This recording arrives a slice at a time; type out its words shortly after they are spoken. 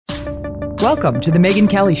Welcome to The Megyn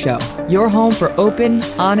Kelly Show, your home for open,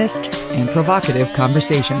 honest, and provocative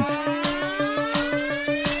conversations.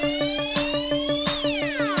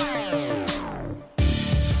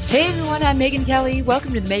 Hey everyone, I'm Megyn Kelly.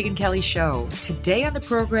 Welcome to The Megyn Kelly Show. Today on the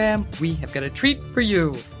program, we have got a treat for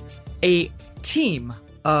you. A team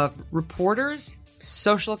of reporters,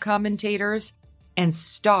 social commentators, and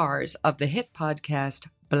stars of the hit podcast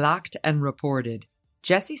Blocked and Reported,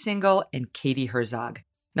 Jesse Singal and Katie Herzog.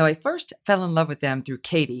 Now, I first fell in love with them through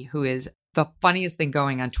Katie, who is the funniest thing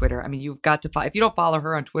going on Twitter. I mean, you've got to if you don't follow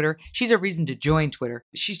her on Twitter, she's a reason to join Twitter.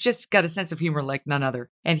 She's just got a sense of humor like none other.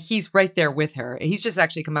 And he's right there with her. He's just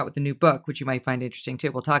actually come out with a new book, which you might find interesting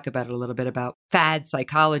too. We'll talk about it a little bit, about fad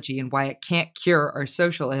psychology and why it can't cure our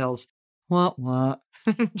social ills. What?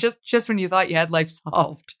 just when you thought you had life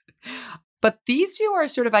solved. But these two are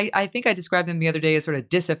sort of, I think I described them the other day as sort of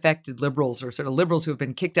disaffected liberals, or sort of liberals who have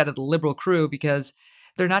been kicked out of the liberal crew because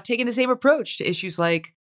they're not taking the same approach to issues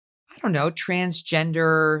like, I don't know,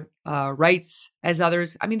 transgender rights as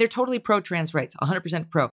others. I mean, they're totally pro-trans rights, 100%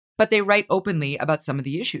 pro. But they write openly about some of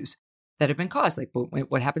the issues that have been caused, like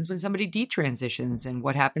what happens when somebody detransitions and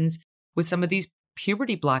what happens with some of these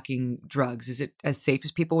puberty-blocking drugs. Is it as safe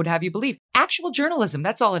as people would have you believe? Actual journalism,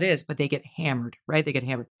 that's all it is, but they get hammered, right? They get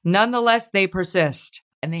hammered. Nonetheless, they persist,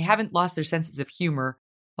 and they haven't lost their senses of humor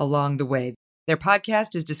along the way. Their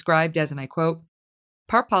podcast is described as, and I quote,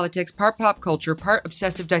 part politics, part pop culture, part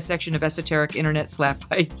obsessive dissection of esoteric internet slap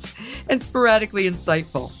fights, and sporadically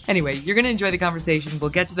insightful. Anyway, you're going to enjoy the conversation. We'll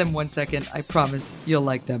get to them one second. I promise you'll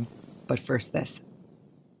like them. But first, this.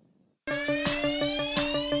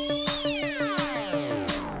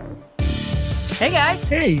 Hey, guys.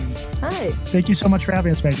 Hey. Hi. Thank you so much for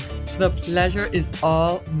having us, Megyn. The pleasure is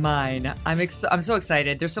all mine. I'm so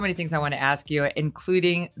excited. There's so many things I want to ask you,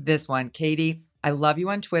 including this one. Katie, I love you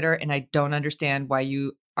on Twitter, and I don't understand why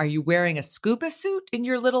are you wearing a scuba suit in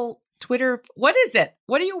your little Twitter? What is it?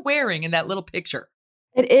 What are you wearing in that little picture?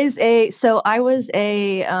 It is I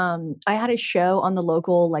had a show on the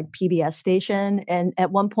local PBS station. And at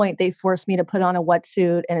one point they forced me to put on a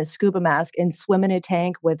wetsuit and a scuba mask and swim in a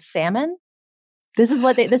tank with salmon. This is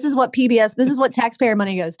what taxpayer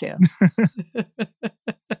money goes to.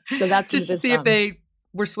 So that's just to see if they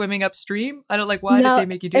were swimming upstream. I don't why did they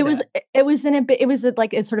make you do that? It was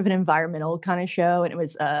it's sort of an environmental kind of show, and it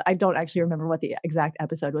was I don't actually remember what the exact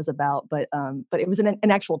episode was about, but it was an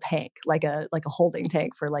actual tank, like a holding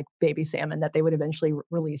tank for baby salmon that they would eventually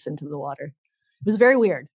release into the water. It was very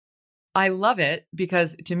weird. I love it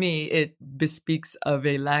because to me, it bespeaks of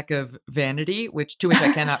a lack of vanity, to which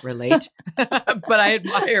I cannot relate, but I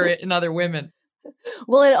admire it in other women.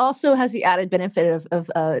 Well, it also has the added benefit of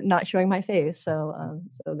not showing my face. So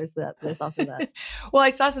there's that. There's also that. Well, I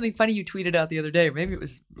saw something funny you tweeted out the other day. Maybe it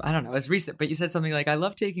was, I don't know, it was recent, but you said something like, I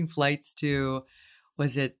love taking flights to, where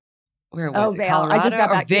was it? Vail. Colorado? I just got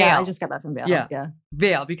back. Vail. Yeah, I just got back from Vail. Yeah.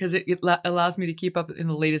 Vail, because it allows me to keep up in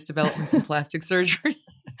the latest developments in plastic surgery.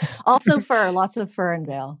 Also fur, lots of fur in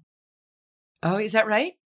Vail. Oh, is that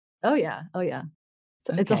right? Oh yeah. So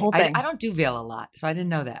okay. It's a whole thing. I don't do Vail a lot, so I didn't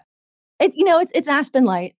know that. It's Aspen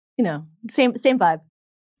Light. Same vibe.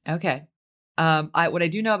 Okay. What I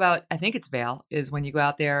do know about, I think it's Vail, is when you go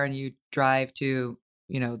out there and you drive to,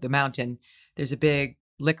 the mountain, there's a big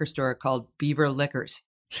liquor store called Beaver Liquors.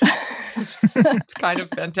 It's kind of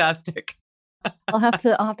fantastic. I'll have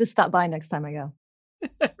to stop by next time I go.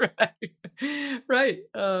 Right.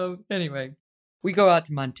 Anyway, we go out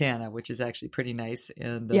to Montana, which is actually pretty nice.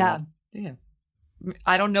 And yeah.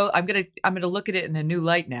 I don't know. I'm gonna look at it in a new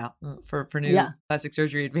light now for new plastic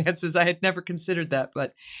surgery advances. I had never considered that,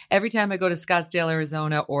 but every time I go to Scottsdale,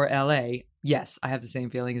 Arizona, or LA, yes, I have the same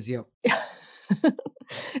feeling as you.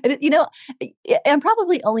 I'm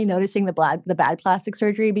probably only noticing the bad plastic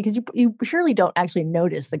surgery because you surely don't actually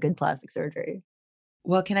notice the good plastic surgery.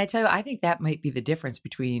 Well, can I tell you, I think that might be the difference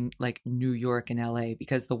between New York and LA,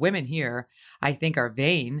 because the women here, I think, are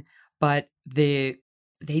vain, but they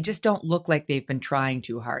just don't look like they've been trying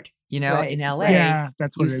too hard. Right. In LA,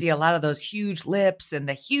 that's what you see a lot of those huge lips and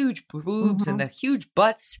the huge boobs and the huge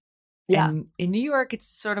butts. Yeah. And in New York, it's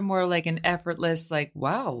sort of more like an effortless,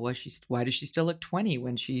 wow, why does she still look 20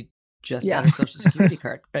 when she just got her Social Security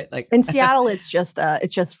card, right? In Seattle, it's just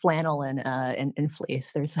flannel and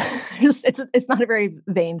fleece. It's not a very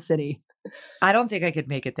vain city. I don't think I could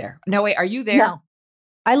make it there. No, wait, are you there? No,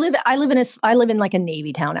 I live in a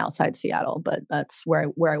Navy town outside Seattle, but that's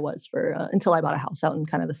where I was for until I bought a house out in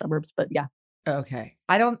kind of the suburbs. But yeah. Okay.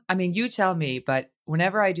 You tell me, but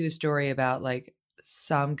whenever I do a story about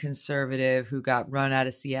some conservative who got run out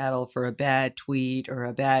of Seattle for a bad tweet or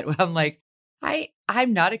I'm like, I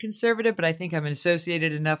I'm not a conservative, but I think I'm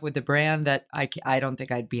associated enough with the brand that I don't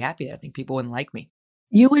think I'd be happy. I think people wouldn't like me.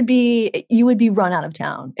 You would be run out of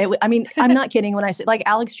town. I mean, I'm not kidding when I say, like,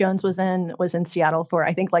 Alex Jones was in Seattle for,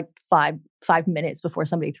 I think, like five minutes before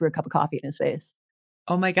somebody threw a cup of coffee in his face.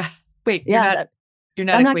 Oh my God! Wait, Yeah, you're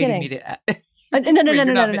not I'm not equating kidding. me to.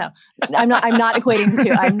 No. I'm not equating the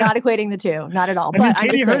two. I'm not equating the two. Not at all. I mean, But I'm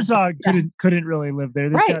Katie just saying, Herzog yeah. couldn't really live there.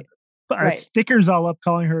 They Right. got Right. stickers all up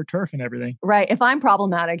calling her a turf and everything. Right. If I'm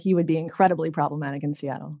problematic, you would be incredibly problematic in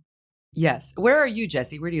Seattle. Yes. Where are you,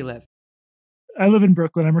 Jesse? Where do you live? I live in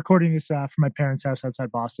Brooklyn. I'm recording this from my parents' house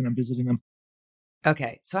outside Boston. I'm visiting them.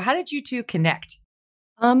 Okay. So how did you two connect?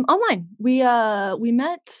 Online. We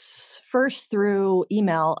met first through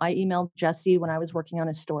email. I emailed Jesse when I was working on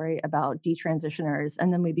a story about detransitioners,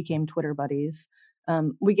 and then we became Twitter buddies.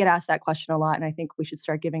 We get asked that question a lot, and I think we should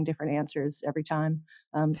start giving different answers every time.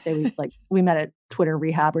 Say we met at Twitter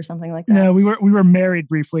rehab or something like that. No, we were married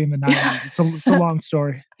briefly in the 90s. It's a long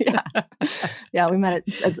story. Yeah, we met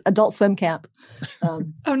at Adult Swim Camp. Oh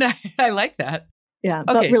no, I like that. Yeah,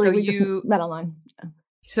 okay, but really, so we just met online. Yeah.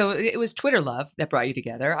 So it was Twitter love that brought you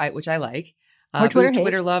together, which I like. Or It was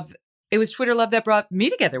Twitter love. It was Twitter love that brought me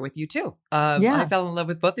together with you too. I fell in love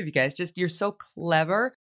with both of you guys. Just, you're so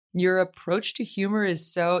clever. Your approach to humor is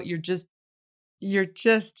so, you're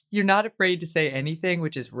not afraid to say anything,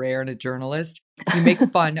 which is rare in a journalist. You make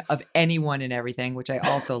fun of anyone and everything, which I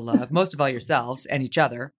also love. Most of all yourselves and each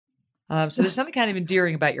other. So there's something kind of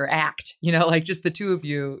endearing about your act, like just the two of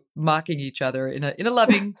you mocking each other in a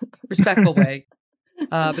loving, respectful way.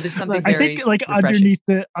 But there's something very, I think, like, refreshing.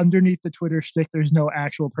 underneath the Twitter shtick, there's no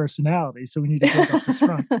actual personality, so we need to build up this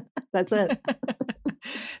front. That's it.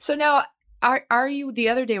 So now, are you? The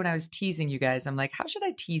other day when I was teasing you guys, I'm like, how should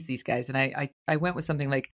I tease these guys? And I went with something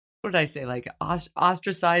like, what did I say? Like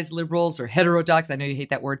ostracized liberals or heterodox. I know you hate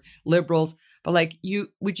that word, liberals. But like,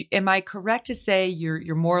 am I correct to say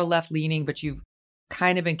you're more left leaning, but you've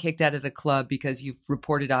kind of been kicked out of the club because you've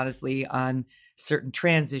reported honestly on certain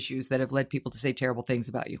trans issues that have led people to say terrible things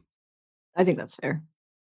about you? I think that's fair.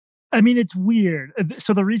 I mean, it's weird.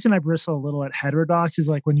 So the reason I bristle a little at heterodox is,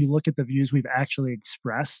 like, when you look at the views we've actually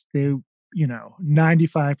expressed,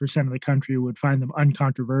 95% of the country would find them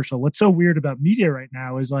uncontroversial. What's so weird about media right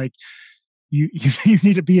now is, like, you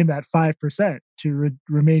need to be in that 5% to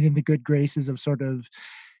remain in the good graces of sort of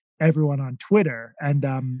everyone on Twitter.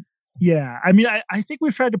 And yeah, I mean, I think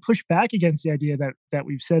we've tried to push back against the idea that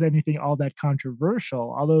we've said anything all that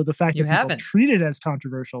controversial, although the fact that people treat it as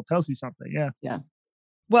controversial tells you something. Yeah.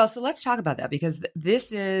 Well, so let's talk about that, because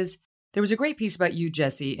there was a great piece about you,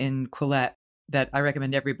 Jesse, in Quillette that I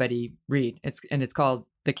recommend everybody read. It's called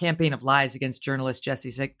 "The Campaign of Lies Against Journalist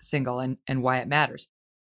Jesse Singal and Why It Matters."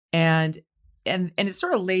 And it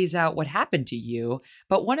sort of lays out what happened to you.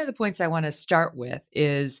 But one of the points I want to start with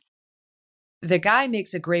is the guy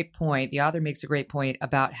makes a great point. The author makes a great point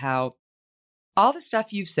about how all the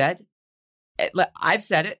stuff you've said, I've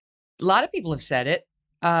said it, a lot of people have said it,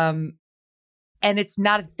 and it's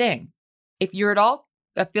not a thing. If you're at all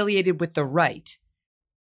affiliated with the right,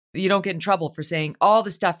 you don't get in trouble for saying all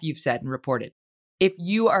the stuff you've said and reported. If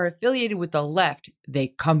you are affiliated with the left, they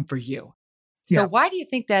come for you. So why do you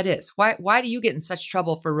think that is? Why do you get in such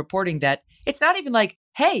trouble for reporting that? It's not even like,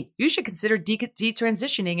 hey, you should consider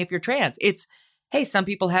detransitioning if you're trans. It's, hey, some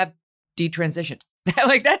people have detransitioned.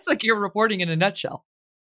 Like, that's like your reporting in a nutshell.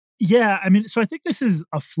 Yeah, I mean, so I think this is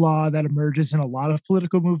a flaw that emerges in a lot of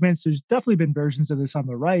political movements. There's definitely been versions of this on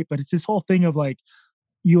the right, but it's this whole thing of, like,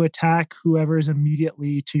 you attack whoever is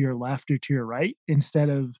immediately to your left or to your right instead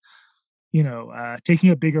of, taking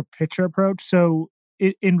a bigger picture approach. So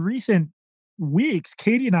in recent weeks,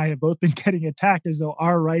 Katie and I have both been getting attacked as though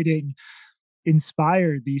our writing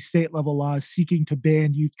inspired these state level laws seeking to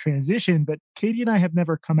ban youth transition. But Katie and I have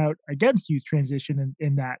never come out against youth transition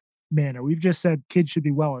in that manner. We've just said kids should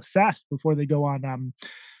be well assessed before they go on,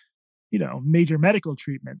 major medical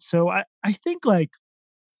treatment. So I think, like,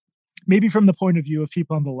 maybe from the point of view of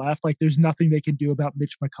people on the left, like, there's nothing they can do about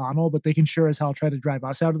Mitch McConnell, but they can sure as hell try to drive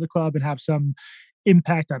us out of the club and have some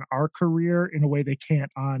impact on our career in a way they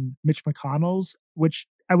can't on Mitch McConnell's, which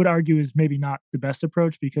I would argue is maybe not the best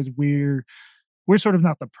approach, because we're sort of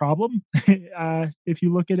not the problem if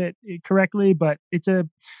you look at it correctly. But I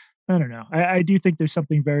don't know. I do think there's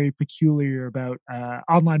something very peculiar about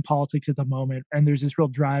online politics at the moment, and there's this real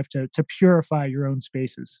drive to purify your own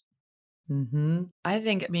spaces. Mm-hmm.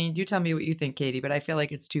 I mean, you tell me what you think, Katie, but I feel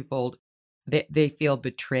like it's twofold. They feel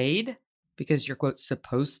betrayed because you're, quote,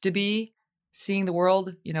 supposed to be seeing the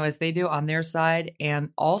world, as they do on their side. And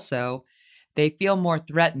also they feel more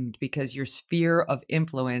threatened because your sphere of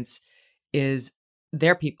influence is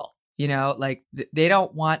their people, Like they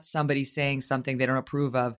don't want somebody saying something they don't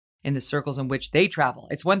approve of in the circles in which they travel.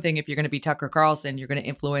 It's one thing if you're going to be Tucker Carlson, you're going to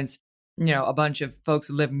influence, a bunch of folks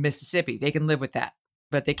who live in Mississippi. They can live with that,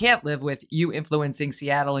 but they can't live with you influencing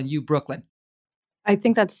Seattle and you Brooklyn. I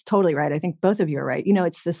think that's totally right. I think both of you are right.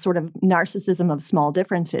 It's this sort of narcissism of small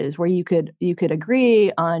differences where you could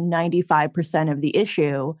agree on 95% of the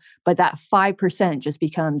issue, but that 5% just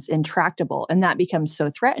becomes intractable, and that becomes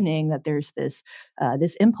so threatening that there's this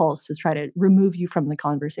impulse to try to remove you from the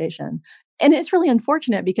conversation. And it's really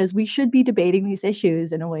unfortunate because we should be debating these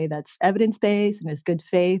issues in a way that's evidence-based and is good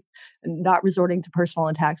faith, and not resorting to personal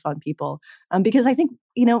attacks on people. Because I think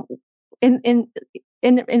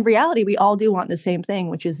in reality, we all do want the same thing,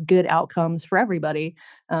 which is good outcomes for everybody.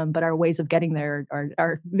 But our ways of getting there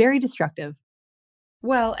are very destructive.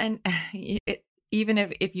 Well, and even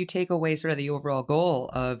if you take away sort of the overall goal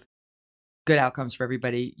of good outcomes for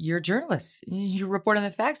everybody, you're journalists. You report on the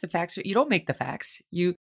facts. The facts, you don't make the facts.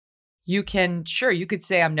 You could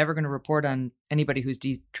say, I'm never going to report on anybody who's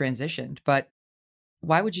detransitioned, but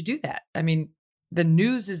why would you do that? I mean, the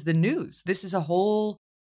news is the news. This is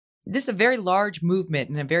a very large movement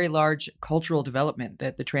and a very large cultural development,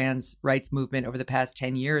 that the trans rights movement over the past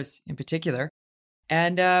 10 years in particular.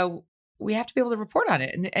 And we have to be able to report on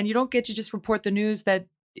it. And you don't get to just report the news that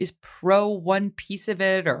is pro one piece of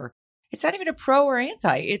it, or it's not even a pro or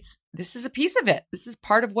anti. This is a piece of it. This is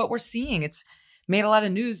part of what we're seeing. It's made a lot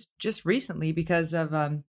of news just recently because of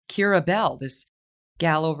Kira Bell, this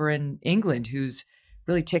gal over in England who's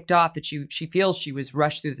really ticked off that she feels she was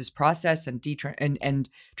rushed through this process and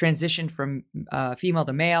transitioned from female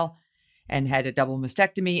to male and had a double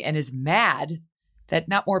mastectomy, and is mad that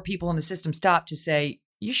not more people in the system stopped to say,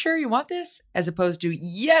 you sure you want this? As opposed to,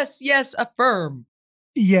 yes, affirm.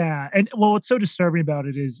 Yeah. And well, what's so disturbing about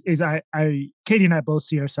it is Katie and I both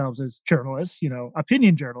see ourselves as journalists,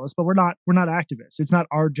 opinion journalists, but we're not activists. It's not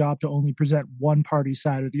our job to only present one party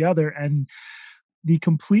side or the other. And the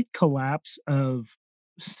complete collapse of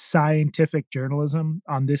scientific journalism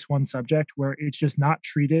on this one subject, where it's just not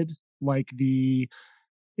treated like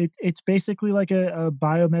it's basically like a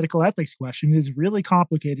biomedical ethics question. It is really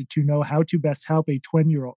complicated to know how to best help a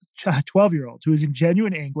 12-year-old who is in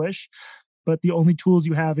genuine anguish, but the only tools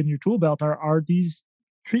you have in your tool belt are these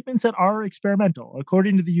treatments that are experimental.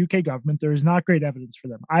 According to the UK government, there is not great evidence for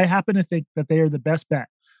them. I happen to think that they are the best bet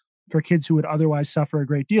for kids who would otherwise suffer a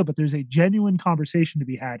great deal, but there's a genuine conversation to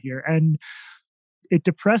be had here. And it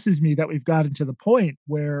depresses me that we've gotten to the point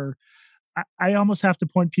where I almost have to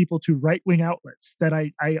point people to right-wing outlets that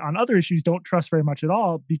I on other issues don't trust very much at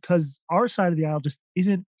all, because our side of the aisle just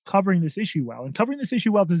isn't covering this issue well. And covering this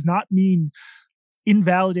issue well does not mean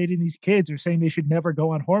invalidating these kids or saying they should never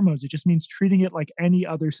go on hormones. It just means treating it like any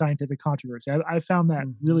other scientific controversy. I found that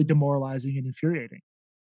really demoralizing and infuriating.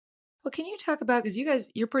 Well, can you talk about, because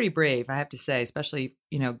you're pretty brave, I have to say, especially,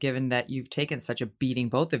 given that you've taken such a beating,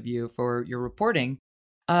 both of you, for your reporting.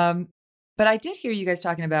 But I did hear you guys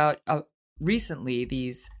talking about recently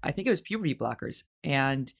these, I think it was puberty blockers,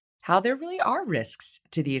 and how there really are risks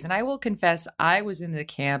to these. And I will confess, I was in the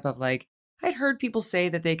camp of I'd heard people say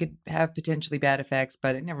that they could have potentially bad effects,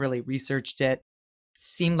 but I never really researched it.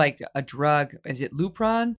 Seemed like a drug, is it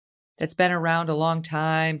Lupron, that's been around a long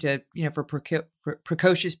time to, for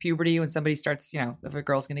precocious puberty, when somebody starts, if a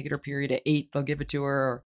girl's going to get her period at 8, they'll give it to her,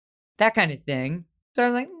 or that kind of thing. So I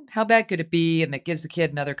was like, how bad could it be? And that gives the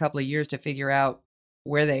kid another couple of years to figure out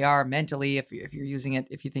where they are mentally if you're using it,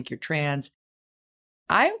 if you think you're trans.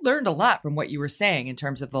 I learned a lot from what you were saying in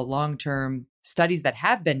terms of the long-term studies that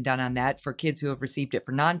have been done on that for kids who have received it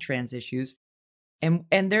for non-trans issues. And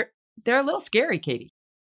they're a little scary, Katie.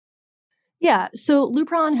 Yeah, so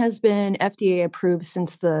Lupron has been FDA approved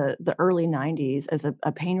since the early 90s as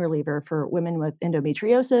a pain reliever for women with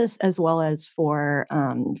endometriosis, as well as for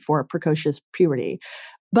precocious puberty.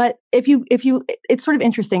 But it's sort of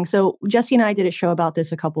interesting. So Jesse and I did a show about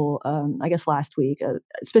this a couple, I guess last week,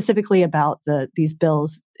 specifically about these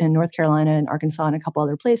bills in North Carolina and Arkansas and a couple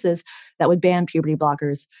other places that would ban puberty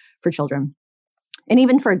blockers for children, and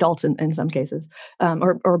even for adults in some cases,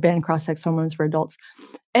 or ban cross-sex hormones for adults.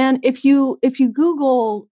 And if you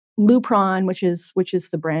Google Lupron, which is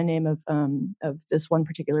the brand name of this one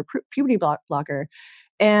particular puberty blocker,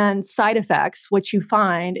 and side effects, what you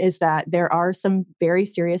find is that there are some very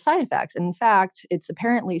serious side effects. And in fact, it's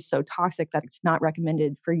apparently so toxic that it's not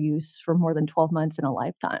recommended for use for more than 12 months in a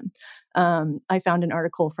lifetime. I found an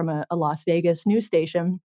article from a Las Vegas news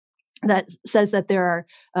station that says that there are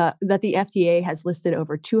that the FDA has listed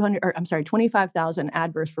over 25,000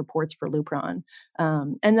 adverse reports for Lupron,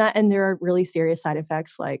 and there are really serious side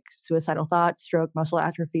effects like suicidal thoughts, stroke, muscle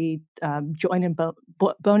atrophy, joint and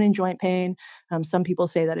bone and joint pain. Some people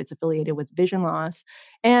say that it's affiliated with vision loss,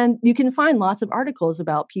 and you can find lots of articles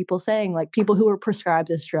about people saying, like, people who were prescribed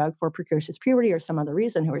this drug for precocious puberty or some other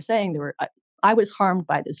reason, who are saying I was harmed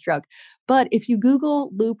by this drug. But if you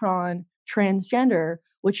Google Lupron transgender,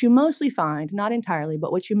 what you mostly find, not entirely,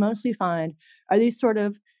 but what you mostly find are these sort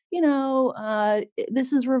of,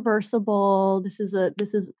 this is reversible. This is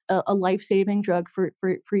a life-saving drug for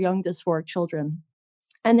young dysphoric children.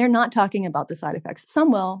 And they're not talking about the side effects.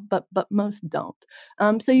 Some will, but most don't.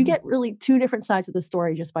 So you get really two different sides of the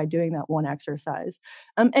story just by doing that one exercise.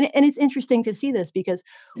 And it's interesting to see this because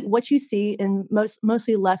what you see in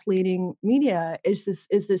mostly left-leaning media is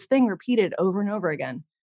this thing repeated over and over again.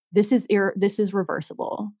 This is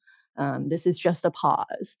reversible. This is just a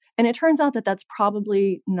pause. And it turns out that that's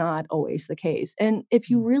probably not always the case. And if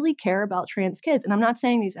you really care about trans kids, and I'm not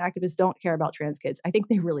saying these activists don't care about trans kids, I think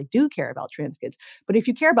they really do care about trans kids. But if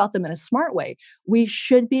you care about them in a smart way, we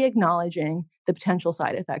should be acknowledging the potential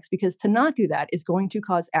side effects, because to not do that is going to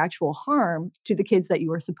cause actual harm to the kids that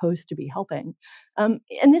you are supposed to be helping. And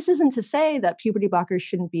this isn't to say that puberty blockers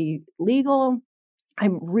shouldn't be legal.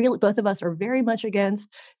 Both of us are very much against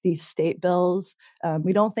these state bills.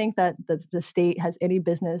 We don't think that the state has any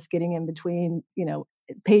business getting in between,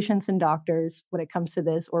 patients and doctors when it comes to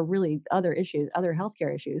this, or really other issues, other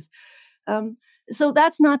healthcare issues. So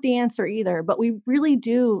that's not the answer either. But we really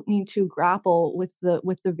do need to grapple with the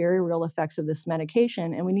very real effects of this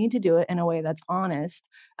medication, and we need to do it in a way that's honest,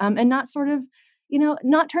 and not sort of,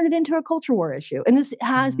 not turn it into a culture war issue. And this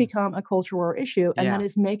has become a culture war issue, and that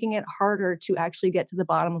is making it harder to actually get to the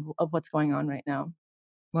bottom of what's going on right now.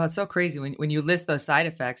 Well, it's so crazy when you list those side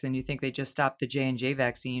effects and you think they just stopped the J&J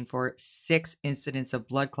vaccine for 6 incidents of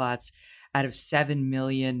blood clots out of 7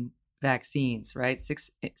 million vaccines, right?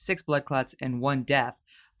 Six blood clots and 1 death,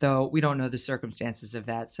 though we don't know the circumstances of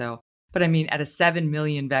that. So, but I mean, out of 7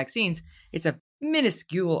 million vaccines, it's a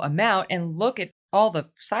minuscule amount. And look at all the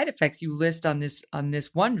side effects you list on this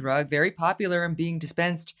one drug, very popular and being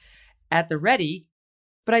dispensed at the ready.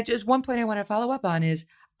 But one point I want to follow up on is,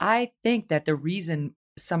 I think that the reason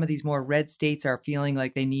some of these more red states are feeling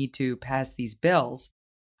like they need to pass these bills,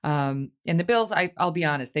 and the bills, I'll be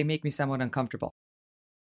honest, they make me somewhat uncomfortable.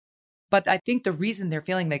 But I think the reason they're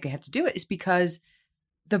feeling like they have to do it is because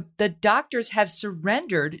the doctors have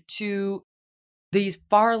surrendered to these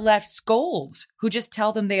far left scolds who just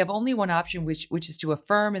tell them they have only one option, which is to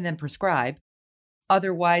affirm and then prescribe.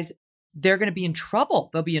 Otherwise, they're going to be in trouble.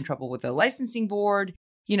 They'll be in trouble with the licensing board,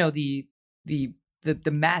 the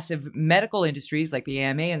massive medical industries like the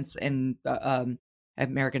AMA and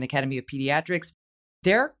American Academy of Pediatrics.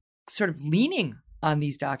 They're sort of leaning on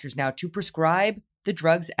these doctors now to prescribe the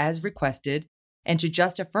drugs as requested and to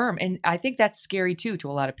just affirm. And I think that's scary too to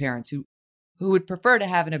a lot of parents who would prefer to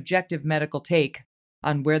have an objective medical take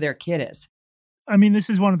on where their kid is. I mean, this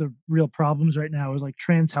is one of the real problems right now, is like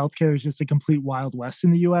trans healthcare is just a complete Wild West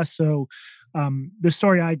in the US. So the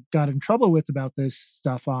story I got in trouble with about this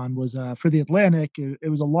stuff on was for The Atlantic. It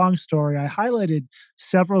was a long story. I highlighted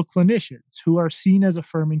several clinicians who are seen as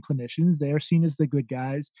affirming clinicians. They are seen as the good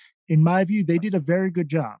guys. In my view, they did a very good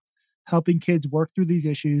job helping kids work through these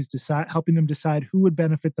issues, helping them decide who would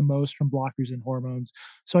benefit the most from blockers and hormones.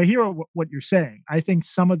 So I hear what you're saying. I think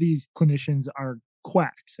some of these clinicians are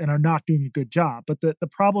quacks and are not doing a good job. But the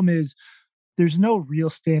problem is there's no real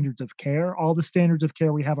standards of care. All the standards of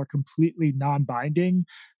care we have are completely non-binding.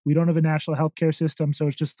 We don't have a national healthcare system. So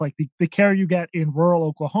it's just like the care you get in rural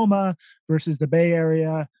Oklahoma versus the Bay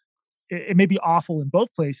Area. It may be awful in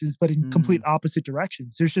both places, but in complete opposite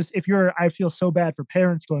directions. There's just, I feel so bad for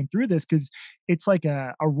parents going through this, because it's like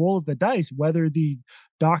a roll of the dice, whether the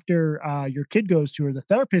doctor your kid goes to or the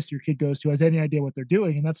therapist your kid goes to has any idea what they're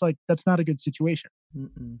doing. And that's not a good situation.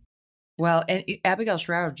 Mm-mm. Well, and Abigail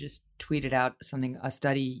Shroud just tweeted out a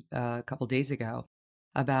study a couple days ago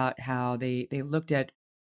about how they looked at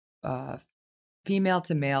female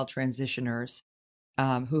to male transitioners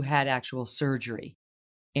who had actual surgery.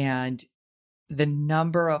 And the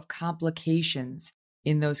number of complications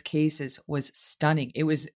in those cases was stunning. It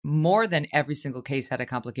was more than every single case had a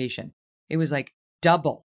complication. It was like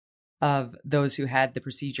double of those who had the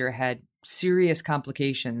procedure had serious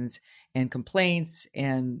complications and complaints,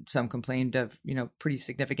 and some complained of, pretty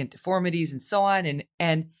significant deformities and so on.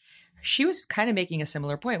 And she was kind of making a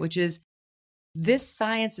similar point, which is this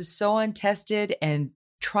science is so untested, and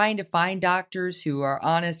trying to find doctors who are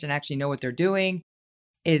honest and actually know what they're doing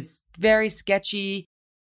is very sketchy.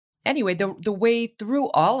 anyway, the way through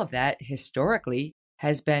all of that historically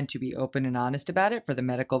has been to be open and honest about it, for the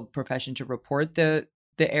medical profession to report the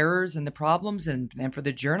errors and the problems, and then for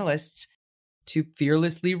the journalists to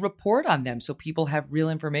fearlessly report on them so people have real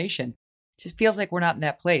information. Just feels like we're not in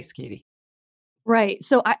that place, Katie. Right.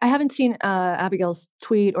 So I haven't seen Abigail's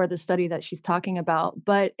tweet or the study that she's talking about,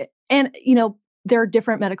 but and there are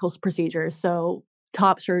different medical procedures. So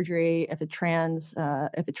top surgery, if a trans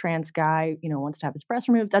guy wants to have his breast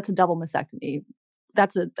removed, that's a double mastectomy.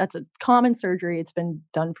 That's a common surgery. It's been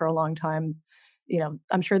done for a long time.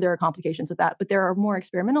 I'm sure there are complications with that, but there are more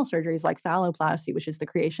experimental surgeries like phalloplasty, which is the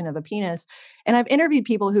creation of a penis. And I've interviewed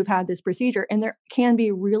people who've had this procedure, and there can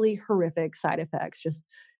be really horrific side effects. Just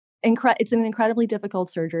it's an incredibly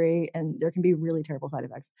difficult surgery, and there can be really terrible side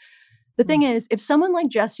effects. The thing is, if someone like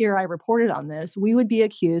Jesse or I reported on this, we would be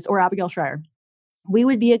accused, or Abigail Schreier, we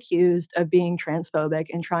would be accused of being transphobic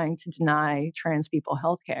and trying to deny trans people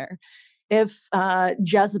healthcare. If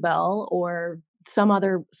Jezebel or some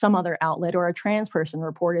other outlet or a trans person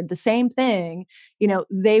reported the same thing,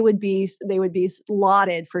 they would be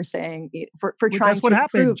lauded for saying for trying. That's what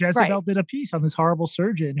happened. Jezebel right. did a piece on this horrible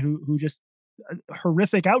surgeon who just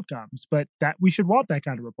horrific outcomes, but that we should want that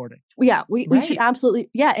kind of reporting. Yeah, we should absolutely.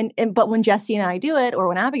 Yeah. And but when Jesse and I do it, or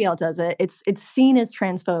when Abigail does it, it's seen as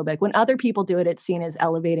transphobic. When other people do it, it's seen as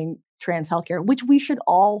elevating trans healthcare, which we should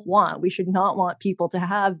all want. We should not want people to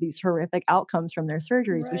have these horrific outcomes from their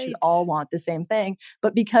surgeries. Right. We should all want the same thing.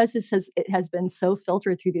 But because it has been so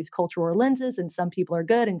filtered through these cultural lenses, and some people are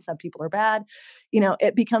good and some people are bad,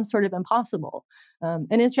 it becomes sort of impossible.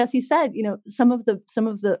 And as Jesse said, some of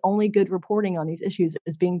the only good reporting on these issues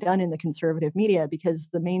is being done in the conservative media, because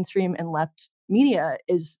the mainstream and left media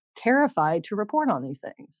is terrified to report on these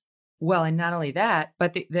things. Well, and not only that,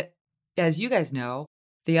 but as you guys know,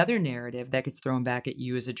 the other narrative that gets thrown back at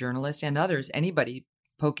you as a journalist and others, anybody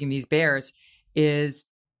poking these bears, is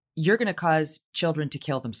you're going to cause children to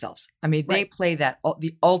kill themselves. I mean, they play that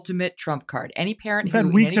the ultimate trump card. Any parent who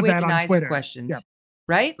in any way denies or questions,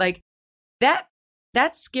 right? Like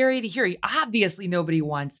that's scary to hear. Obviously, nobody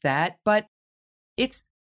wants that, but it's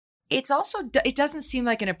also, it doesn't seem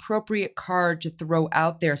like an appropriate card to throw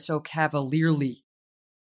out there so cavalierly.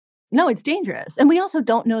 No, it's dangerous. And we also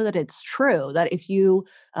don't know that it's true, that if you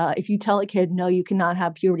tell a kid, no, you cannot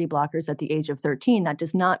have puberty blockers at the age of 13, that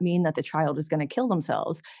does not mean that the child is going to kill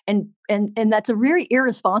themselves. And that's a very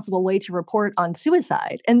irresponsible way to report on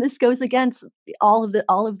suicide. And this goes against all of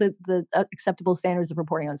the acceptable standards of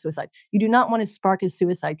reporting on suicide. You do not want to spark a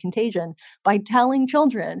suicide contagion by telling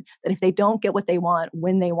children that if they don't get what they want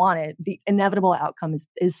when they want it, the inevitable outcome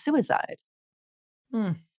is suicide.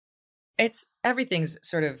 It's everything's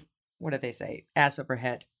sort of, what do they say, ass over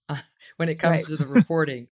head when it comes to the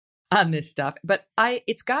reporting on this stuff. But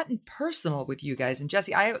it's gotten personal with you guys. And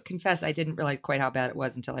Jesse, I confess I didn't realize quite how bad it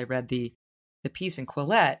was until I read the piece in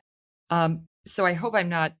Quillette. So I hope I'm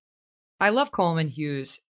not. I love Coleman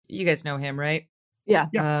Hughes. You guys know him, right? Yeah.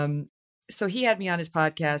 So he had me on his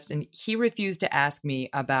podcast, and he refused to ask me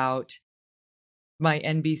about my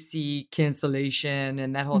NBC cancellation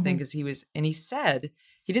and that whole thing, because he said,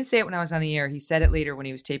 he didn't say it when I was on the air. He said it later when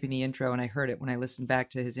he was taping the intro, and I heard it when I listened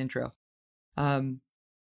back to his intro. I'm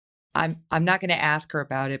not going to ask her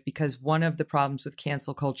about it, because one of the problems with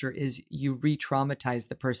cancel culture is you re-traumatize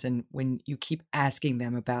the person when you keep asking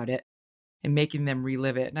them about it and making them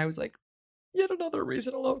relive it. And I was like, yet another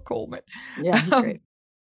reason to love Coleman. Yeah, he's great.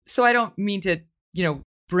 So I don't mean to,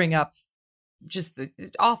 bring up just the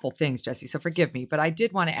awful things, Jesse, so forgive me. But I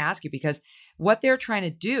did want to ask you, because what they're trying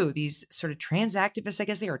to do, these sort of trans activists, I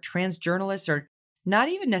guess they are trans journalists, or not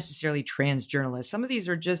even necessarily trans journalists. Some of these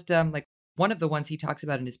are just like one of the ones he talks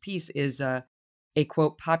about in his piece is a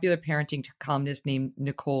quote, popular parenting columnist named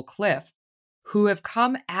Nicole Cliff, who have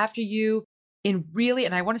come after you in really,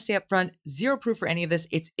 and I want to say up front, zero proof for any of this.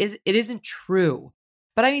 It isn't true.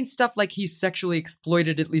 But I mean stuff like he sexually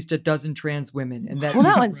exploited at least a dozen trans women, and that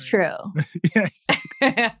that one's true. Yes.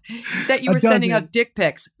 That you were sending out dick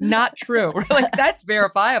pics, not true. Like, that's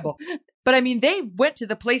verifiable. But I mean, they went to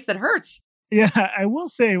the place that hurts. Yeah, I will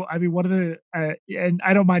say, I mean, one of the, and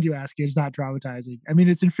I don't mind you asking, it's not traumatizing. I mean,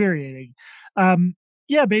 it's infuriating.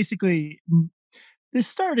 Basically, this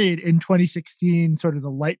started in 2016, sort of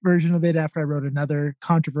the light version of it, after I wrote another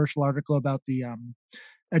controversial article about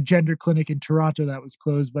a gender clinic in Toronto that was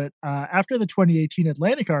closed. But after the 2018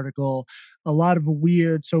 Atlantic article, a lot of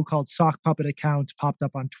weird so-called sock puppet accounts popped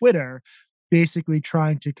up on Twitter, basically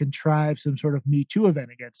trying to contrive some sort of Me Too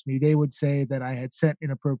event against me. They would say that I had sent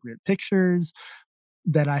inappropriate pictures,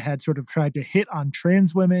 that I had sort of tried to hit on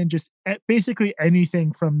trans women, just basically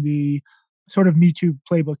anything from the sort of Me Too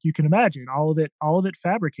playbook you can imagine, all of it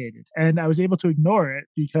fabricated. And I was able to ignore it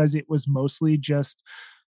because it was mostly just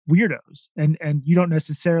weirdos. And you don't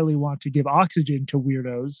necessarily want to give oxygen to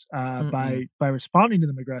weirdos by responding to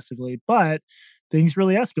them aggressively. But things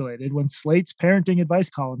really escalated when Slate's parenting advice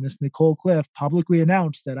columnist, Nicole Cliff, publicly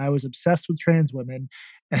announced that I was obsessed with trans women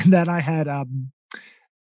and that I had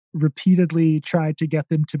repeatedly tried to get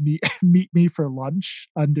them to meet me for lunch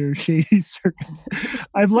under shady circumstances.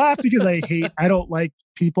 I've laughed because I don't like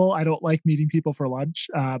people. I don't like meeting people for lunch.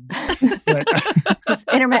 But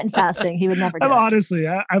intermittent fasting, he would never do. Honestly,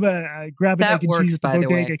 I'm a grab an egg and cheese at the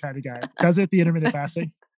bodega kind of guy. Does it, the intermittent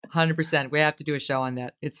fasting? 100%. We have to do a show on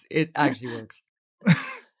that. It actually works.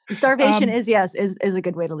 Starvation is a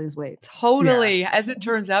good way to lose weight. Totally. Yeah. As it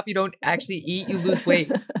turns out, if you don't actually eat, you lose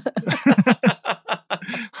weight.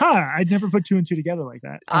 I'd never put two and two together like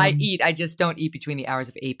that. I just don't eat between the hours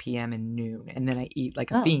of 8 p.m. and noon. And then I eat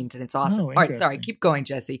like a fiend, and it's awesome. All right, sorry, keep going,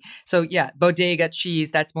 Jesse. So yeah, bodega,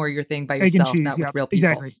 cheese, that's more your thing by yourself, cheese, not with real people.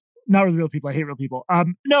 Exactly. Not with real people. I hate real people.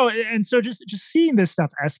 No, and so just seeing this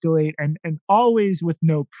stuff escalate and always with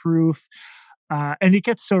no proof, and it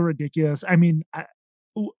gets so ridiculous. I mean,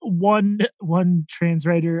 one trans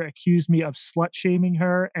writer accused me of slut shaming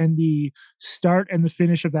her, and the start and the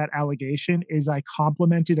finish of that allegation is I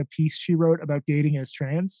complimented a piece she wrote about dating as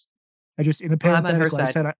trans. I just in a parenthetical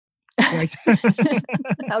I said,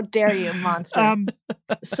 "How dare you, monster!"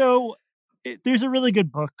 So there's a really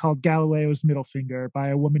good book called Galileo's Middle Finger by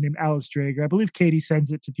a woman named Alice Drager. I believe Katie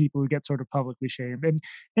sends it to people who get sort of publicly shamed. And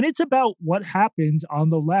it's about what happens on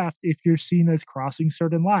the left if you're seen as crossing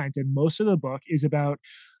certain lines. And most of the book is about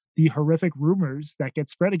the horrific rumors that get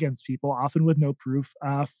spread against people, often with no proof,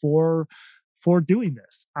 for doing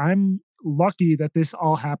this. I'm lucky that this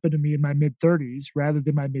all happened to me in my mid-30s rather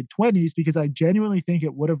than my mid-20s, because I genuinely think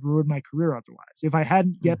it would have ruined my career otherwise. If I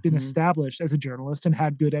hadn't yet been established as a journalist and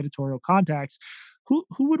had good editorial contacts, who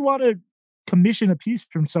would want to commission a piece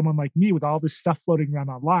from someone like me with all this stuff floating around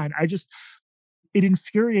online? It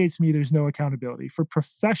infuriates me there's no accountability for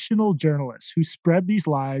professional journalists who spread these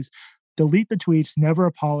lies, delete the tweets, never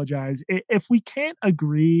apologize. If we can't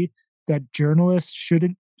agree that journalists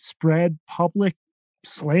shouldn't spread public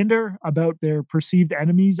slander about their perceived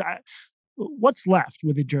enemies, what's left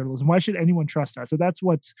within journalism? Why should anyone trust us? So that's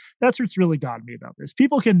what's really gotten me about this.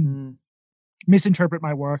 People can misinterpret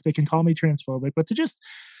my work, they can call me transphobic, but to just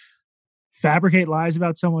fabricate lies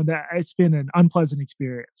about someone, that it's been an unpleasant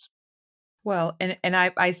experience. Well, and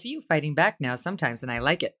I see you fighting back now sometimes, and I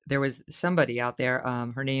like it. There was somebody out there,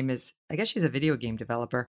 her name is, I guess she's a video game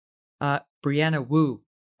developer, Brianna Wu,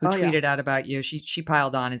 who tweeted out about you. She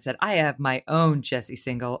piled on and said, "I have my own Jesse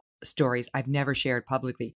Singal stories I've never shared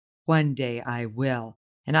publicly. One day I will.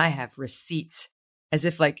 And I have receipts." As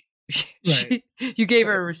if like you gave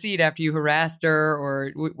her a receipt after you harassed her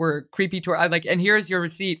or were creepy to her. I'm like, and here's your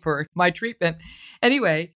receipt for my treatment.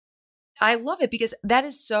 Anyway, I love it because that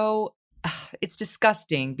is so, it's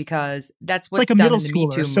disgusting because that's what's like done in the Me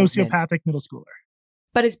Too movement. Sociopathic middle schooler.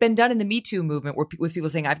 But it's been done in the Me Too movement with people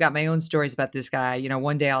saying, I've got my own stories about this guy. You know,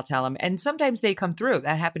 one day I'll tell him. And sometimes they come through.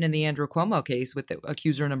 That happened in the Andrew Cuomo case with the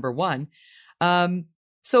accuser number one.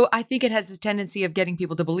 So I think it has this tendency of getting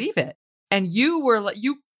people to believe it. And you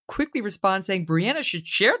quickly respond saying, Brianna should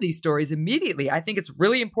share these stories immediately. I think it's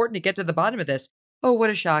really important to get to the bottom of this. Oh, what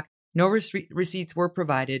a shock. No receipts were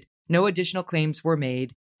provided. No additional claims were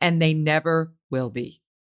made. And they never will be.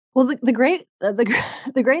 Well, the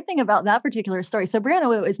great thing about that particular story. So Brianna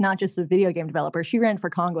Wu is not just a video game developer. She ran for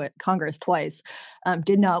Congress twice,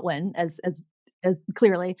 did not win as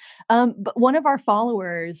clearly. But one of our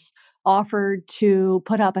followers offered to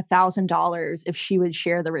put up $1,000 if she would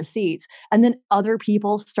share the receipts, and then other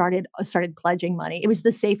people started pledging money. It was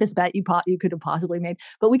the safest bet you could have possibly made.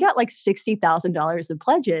 But we got like $60,000 of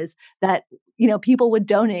pledges that people would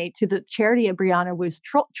donate to the charity of Brianna Wu's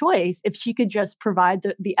choice if she could just provide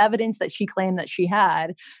the evidence that she claimed that she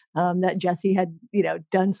had, that Jesse had,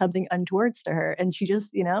 done something untowards to her. And she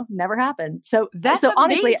just, never happened. So that's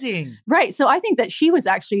honestly, amazing. Right. So I think that she was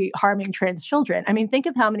actually harming trans children. I mean, think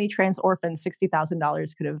of how many trans orphans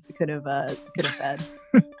 $60,000 could have fed.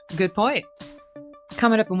 Good point.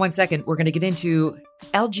 Coming up in 1 second, we're going to get into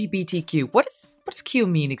LGBTQ. What does Q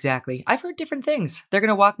mean exactly? I've heard different things. They're going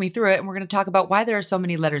to walk me through it, and we're going to talk about why there are so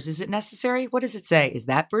many letters. Is it necessary? What does it say? Is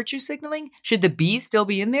that virtue signaling? Should the B still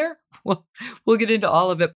be in there? Well, we'll get into all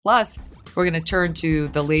of it. Plus, we're going to turn to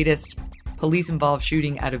the latest police-involved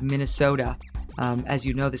shooting out of Minnesota. As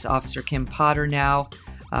you know, this officer, Kim Potter, now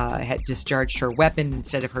had discharged her weapon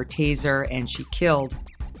instead of her taser, and she killed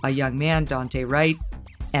a young man, Dante Wright.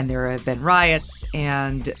 And there have been riots,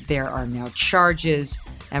 and there are now charges.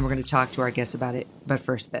 and we're going to talk to our guests about it. But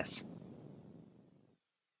first, this.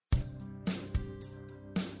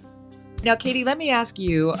 Now, Katie, let me ask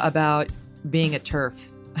you about being a TERF.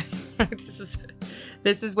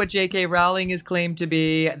 This is what J.K. Rowling is claimed to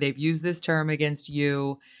be. They've used this term against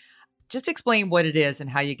you. Just explain what it is and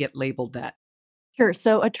how you get labeled that. Sure.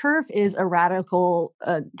 So a TERF is a radical,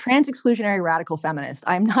 trans-exclusionary radical feminist.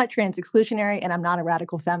 I'm not trans-exclusionary and I'm not a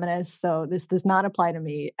radical feminist. So this does not apply to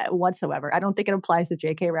me whatsoever. I don't think it applies to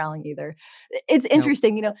J.K. Rowling either. It's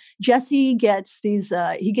interesting, you know, Jesse gets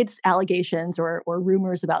he gets allegations or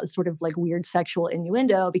rumors about this sort of like weird sexual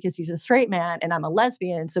innuendo because he's a straight man and I'm a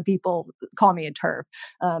lesbian. So people call me a TERF.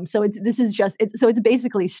 So it's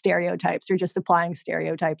basically stereotypes. You're just applying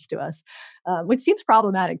stereotypes to us, which seems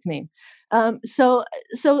problematic to me. So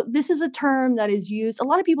this is a term that is used. A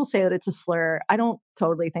lot of people say that it's a slur. I don't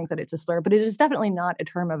totally think that it's a slur, but it is definitely not a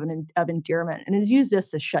term of endearment, and it is used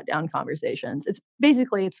just to shut down conversations.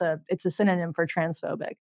 It's a synonym for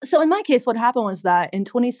transphobic. So in my case, what happened was that in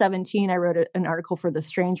 2017, I wrote an article for The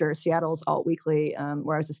Stranger, Seattle's alt weekly,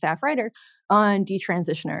 where I was a staff writer, on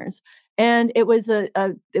detransitioners. And it was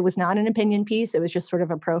it was not an opinion piece. It was just sort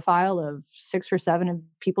of a profile of 6 or 7 of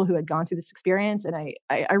people who had gone through this experience. And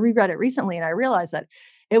I reread it recently, and I realized that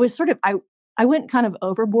it was sort of I went kind of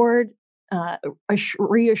overboard,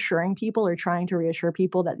 reassuring people or trying to reassure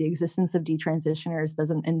people that the existence of detransitioners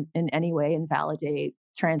doesn't in any way invalidate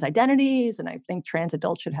trans identities. And I think trans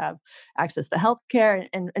adults should have access to healthcare,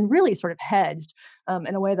 and really sort of hedged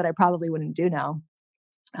in a way that I probably wouldn't do now.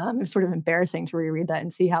 It was sort of embarrassing to reread that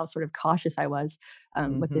and see how sort of cautious I was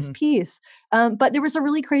with this piece. But there was a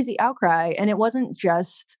really crazy outcry, and it wasn't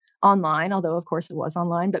just online, although of course it was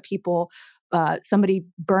online, but somebody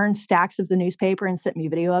burned stacks of the newspaper and sent me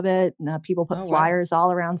video of it. And, people put flyers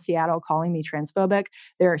all around Seattle calling me transphobic.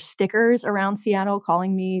 There are stickers around Seattle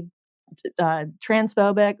calling me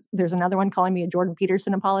transphobic. There's another one calling me a Jordan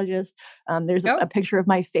Peterson apologist. There's a picture of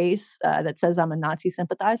my face that says I'm a Nazi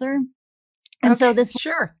sympathizer. And so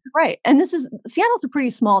right. And Seattle's a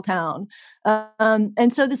pretty small town.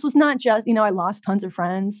 And so this was not just, I lost tons of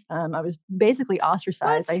friends. I was basically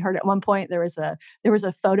ostracized. I heard at one point there was a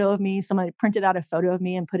photo of me. Somebody printed out a photo of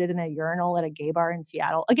me and put it in a urinal at a gay bar in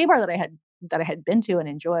Seattle, a gay bar that I had been to and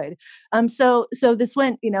enjoyed. So this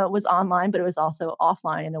went, it was online, but it was also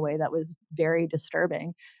offline in a way that was very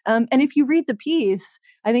disturbing. And if you read the piece,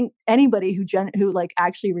 I think anybody who like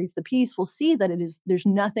actually reads the piece will see that there's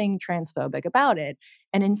nothing transphobic about it.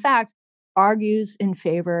 And in fact, argues in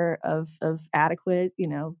favor of adequate,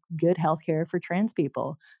 good healthcare for trans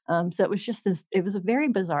people. So it was a very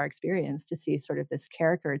bizarre experience to see sort of this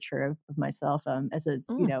caricature of myself as an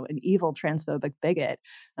evil transphobic bigot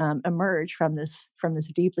emerge from this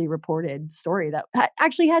deeply reported story that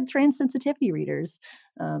actually had trans sensitivity readers.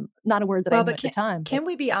 Not a word that I knew at the time. Can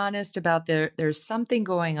we be honest about there's something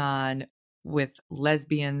going on with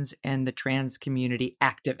lesbians and the trans community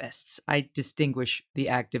activists? I distinguish the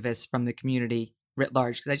activists from the community writ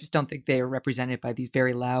large because I just don't think they are represented by these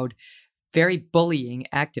very loud, very bullying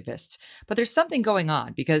activists. But there's something going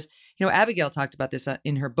on because, Abigail talked about this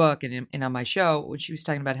in her book and on my show when she was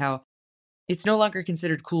talking about how it's no longer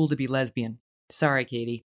considered cool to be lesbian. Sorry,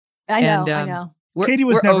 Katie. I know. Katie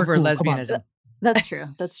was never over cool. lesbianism. That's true.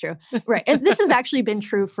 That's true. Right. And this has actually been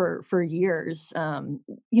true for years.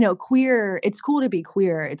 Queer, it's cool to be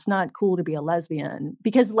queer. It's not cool to be a lesbian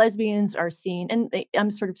because lesbians are seen, and I'm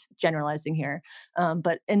sort of generalizing here,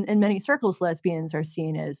 but in many circles, lesbians are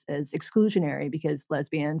seen as exclusionary because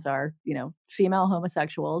lesbians are, female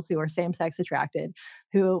homosexuals who are same-sex attracted,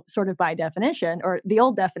 who sort of by definition, or the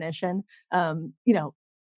old definition,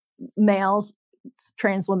 males,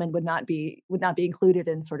 trans women would not be included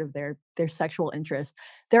in sort of their sexual interest.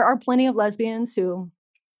 There are plenty of lesbians who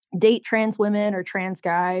date trans women or trans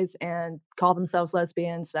guys and call themselves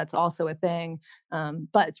lesbians. That's also a thing.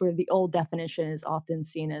 But sort of the old definition is often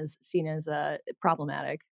seen as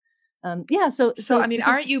problematic. So I mean,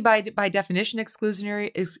 aren't you by definition exclusionary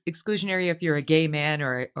if you're a gay man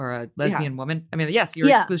or a lesbian woman? I mean, yes, you're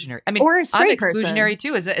exclusionary. I mean, or I'm exclusionary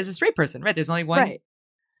too as a straight person, right? There's only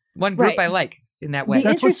one group I like in that way.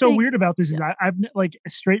 That's what's so weird about this is I've like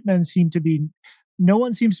straight men no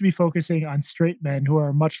one seems to be focusing on straight men who are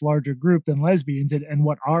a much larger group than lesbians and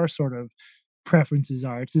what our sort of preferences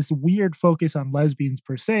are. It's this weird focus on lesbians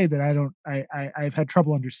per se that I've had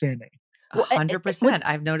trouble understanding. 100%.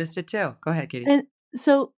 I've noticed it too. Go ahead, Katie. And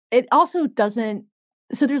so it also doesn't.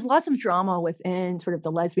 So there's lots of drama within sort of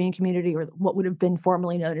the lesbian community, or what would have been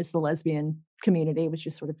formerly known as the lesbian community, which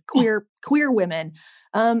is sort of queer women.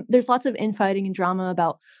 There's lots of infighting and drama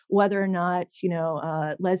about whether or not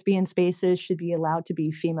lesbian spaces should be allowed to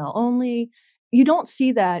be female only. you don't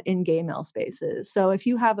see that in gay male spaces. So if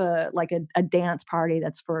you have a dance party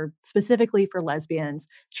that's specifically for lesbians,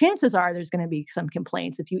 chances are there's going to be some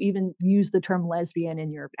complaints if you even use the term lesbian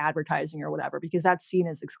in your advertising or whatever, because that's seen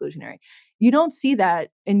as exclusionary. You don't see that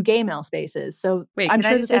in gay male spaces. So wait, I'm can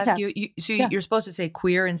sure I just ask you? Yeah. You're supposed to say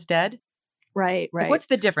queer instead, right? Like, what's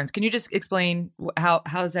the difference? Can you just explain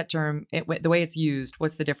how's that term the way it's used?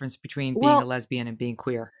 What's the difference between being a lesbian and being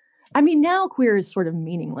queer? I mean, now queer is sort of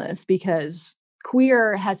meaningless because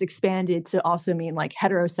queer has expanded to also mean like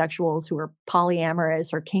heterosexuals who are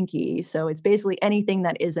polyamorous or kinky. So it's basically anything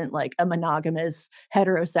that isn't like a monogamous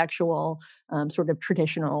heterosexual sort of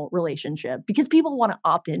traditional relationship, because people want to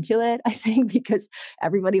opt into it, I think, because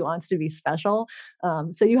everybody wants to be special.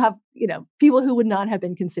 So you have, people who would not have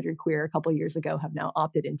been considered queer a couple of years ago have now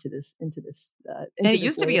opted into this. And it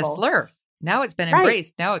used to be a slur. Now it's been Right.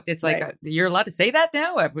 embraced. Now it's like you're allowed to say that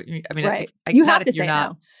now. I mean, right. you have not to if you're say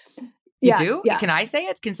not. Now. You do? Yeah. Can I say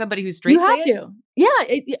it? Can somebody who's straight you say have it? to.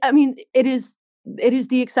 Yeah. I mean, it is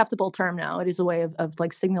the acceptable term now. It is a way of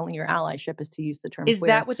like signaling your allyship is to use the term Is queer.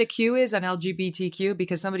 that what the Q is on LGBTQ?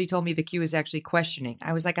 Because somebody told me the Q is actually questioning.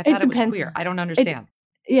 I was like, I thought it was queer. I don't understand.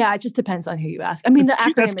 Yeah, it just depends on who you ask. I mean, the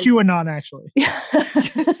acronym that's QAnon, actually. Yeah.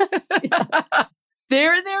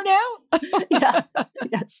 They're in there now? Yeah.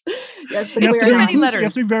 Yes. But it's too many letters. You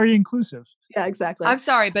have to be very inclusive. Yeah, exactly. I'm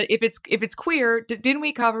sorry, but if it's queer, didn't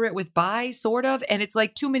we cover it with bi, sort of? And it's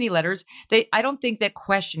like too many letters. I don't think that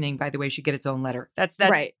questioning, by the way, should get its own letter. That's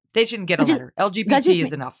that. Right. They shouldn't get a letter. LGBT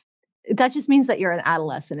is enough. That just means that you're an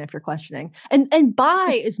adolescent if you're questioning. And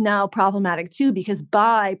bi is now problematic too, because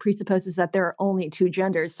bi presupposes that there are only two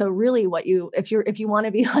genders. So really if you want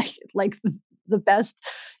to be like the best,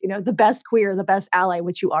 the best queer, the best ally,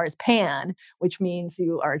 which you are, is pan, which means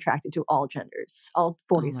you are attracted to all genders, all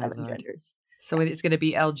 47 genders. So it's going to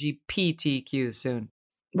be LGBTQ soon.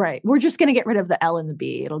 Right. We're just going to get rid of the L and the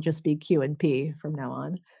B. It'll just be Q and P from now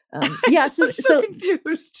on. Yeah, so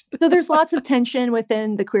confused. So there's lots of tension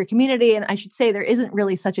within the queer community. And I should say there isn't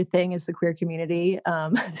really such a thing as the queer community.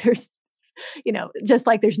 There's, just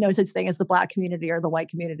like there's no such thing as the Black community or the white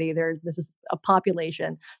community. This is a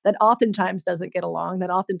population that oftentimes doesn't get along, that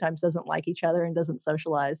oftentimes doesn't like each other and doesn't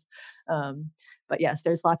socialize. But yes,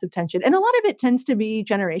 there's lots of tension. And a lot of it tends to be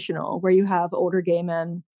generational, where you have older gay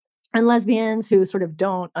men and lesbians who sort of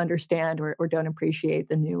don't understand or don't appreciate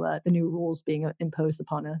the new rules being imposed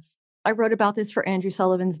upon us. I wrote about this for Andrew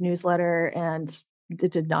Sullivan's newsletter, and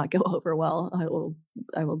it did not go over well.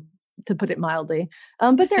 I will, to put it mildly.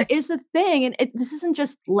 But there is a thing, and this isn't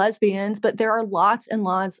just lesbians, but there are lots and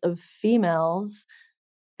lots of females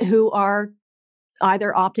who are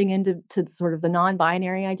either opting into sort of the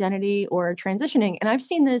non-binary identity or transitioning. And I've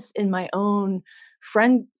seen this in my own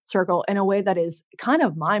friend circle in a way that is kind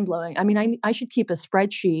of mind-blowing. I mean, I should keep a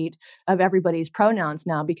spreadsheet of everybody's pronouns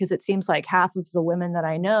now, because it seems like half of the women that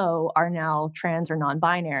I know are now trans or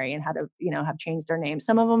non-binary and have changed their names.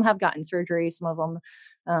 Some of them have gotten surgery, some of them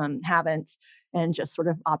haven't, and just sort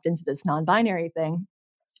of opt into this non-binary thing.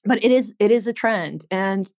 But it is a trend.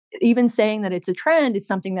 And even saying that it's a trend is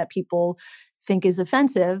something that people think is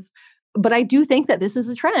offensive. But I do think that this is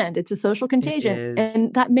a trend. It's a social contagion.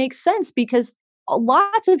 And that makes sense, because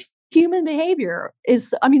lots of human behavior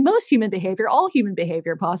most human behavior, all human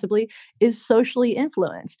behavior possibly, is socially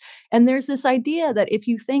influenced. And there's this idea that if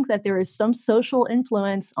you think that there is some social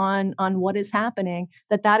influence on what is happening,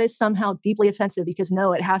 that is somehow deeply offensive, because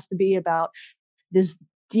no, it has to be about this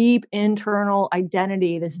deep internal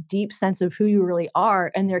identity, this deep sense of who you really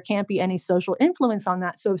are, and there can't be any social influence on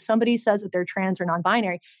that. So if somebody says that they're trans or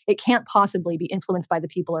non-binary, it can't possibly be influenced by the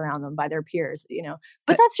people around them, by their peers,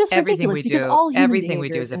 But that's just everything ridiculous, we because do. all Everything we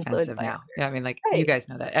do is offensive now. Yeah, I mean, you guys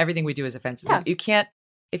know that everything we do is offensive. Yeah.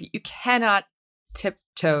 You cannot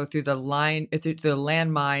tiptoe through the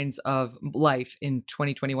landmines of life in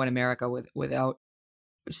 2021 America without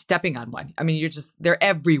stepping on one. I mean, they're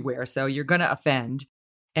everywhere, so you're going to offend.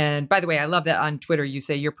 And by the way, I love that on Twitter you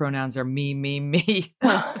say your pronouns are me, me, me.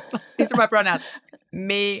 These are my pronouns.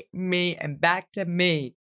 Me, and back to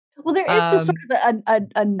me. Well, there is just sort of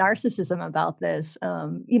a narcissism about this,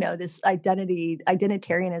 this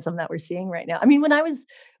identitarianism that we're seeing right now. I mean, when I was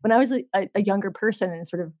a younger person and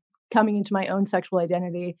sort of coming into my own sexual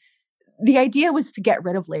identity, the idea was to get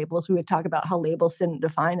rid of labels. We would talk about how labels didn't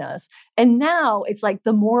define us. And now it's like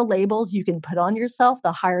the more labels you can put on yourself,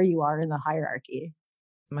 the higher you are in the hierarchy.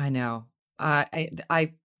 I know.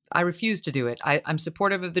 I refuse to do it. I'm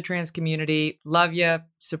supportive of the trans community. Love you,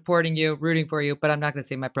 supporting you, rooting for you, but I'm not going to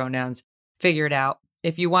say my pronouns. Figure it out.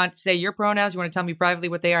 If you want to say your pronouns, you want to tell me privately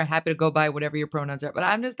what they are, I'm happy to go by whatever your pronouns are. But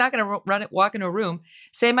I'm just not going to walk into a room,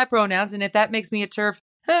 say my pronouns, and if that makes me a TERF,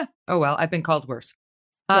 Oh, well, I've been called worse.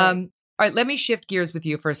 Right. All right, let me shift gears with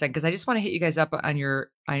you for a second because I just want to hit you guys up on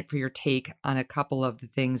for your take on a couple of the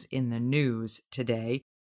things in the news today.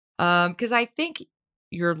 Because I think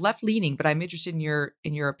you're left leaning, but I'm interested in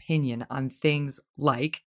your opinion on things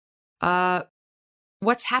like uh,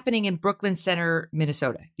 what's happening in Brooklyn Center,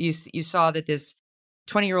 Minnesota. You saw that this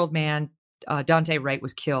 20-year-old man, Dante Wright,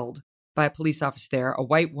 was killed by a police officer there, a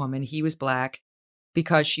white woman. He was black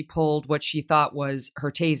because she pulled what she thought was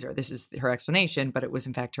her taser. This is her explanation, but it was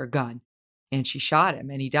in fact her gun. And she shot him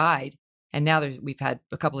and he died. And now we've had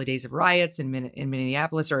a couple of days of riots in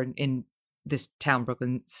Minneapolis or in this town,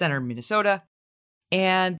 Brooklyn Center, Minnesota.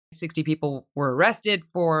 And 60 people were arrested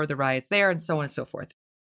for the riots there and so on and so forth.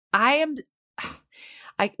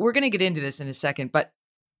 We're going to get into this in a second, but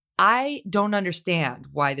I don't understand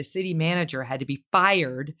why the city manager had to be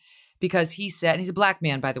fired because he said, and he's a black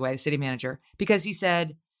man, by the way, the city manager, because he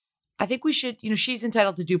said, I think we should, she's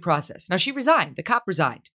entitled to due process. Now she resigned, the cop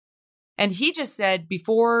resigned. And he just said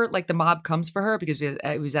before like the mob comes for her, because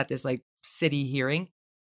it was at this like city hearing,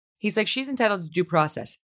 he's like, she's entitled to due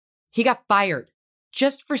process. He got fired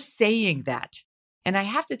just for saying that. And I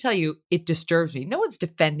have to tell you, it disturbs me. No one's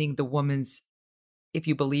defending the woman's, if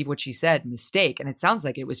you believe what she said, mistake. And it sounds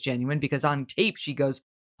like it was genuine because on tape, she goes,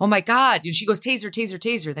 oh my God. She goes, taser, taser,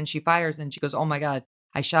 taser. Then she fires and she goes, oh my God,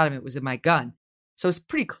 I shot him. It was in my gun. So it's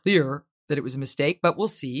pretty clear that it was a mistake, but we'll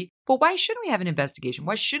see. But why shouldn't we have an investigation?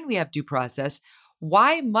 Why shouldn't we have due process?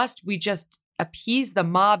 Why must we just appease the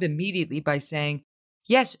mob immediately by saying,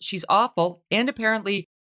 yes, she's awful. And apparently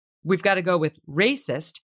we've got to go with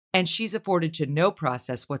racist. And she's afforded to no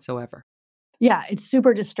process whatsoever. Yeah, it's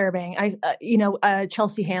super disturbing.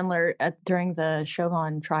 Chelsea Handler during the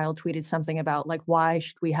Chauvin trial tweeted something about like, why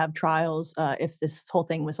should we have trials if this whole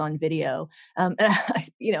thing was on video?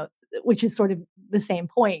 Which is sort of the same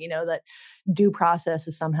point, that due process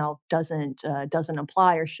is somehow doesn't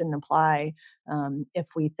apply or shouldn't apply if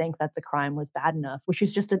we think that the crime was bad enough, which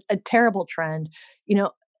is just a terrible trend.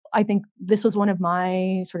 I think this was one of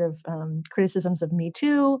my sort of criticisms of Me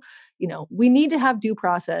Too. We need to have due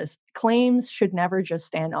process. Claims should never just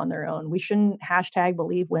stand on their own. We shouldn't hashtag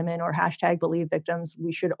believe women or hashtag believe victims.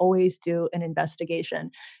 We should always do an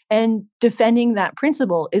investigation. And defending that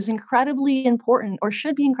principle is incredibly important, or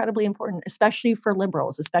should be incredibly important, especially for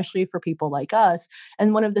liberals, especially for people like us.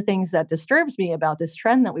 And one of the things that disturbs me about this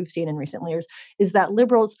trend that we've seen in recent years is that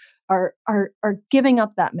liberals are giving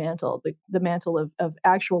up that mantle, the mantle of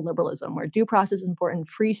actual liberalism, where due process is important,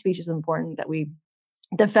 free speech is important, that we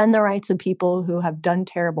defend the rights of people who have done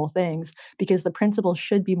terrible things, because the principle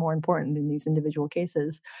should be more important in these individual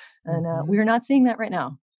cases. And we're not seeing that right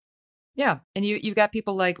now. Yeah. And you've got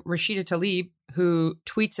people like Rashida Tlaib, who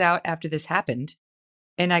tweets out after this happened,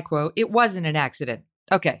 and I quote, "It wasn't an accident."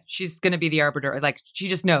 Okay, she's going to be the arbiter. Like, she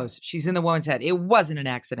just knows. She's in the woman's head. It wasn't an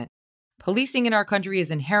accident. Policing in our country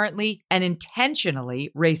is inherently and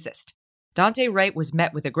intentionally racist. Dante Wright was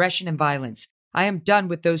met with aggression and violence. I am done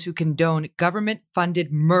with those who condone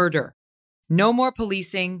government-funded murder. No more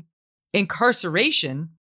policing, incarceration,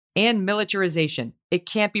 and militarization. It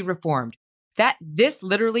can't be reformed. This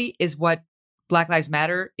literally is what Black Lives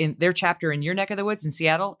Matter in their chapter in your neck of the woods in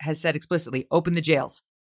Seattle has said explicitly. Open the jails.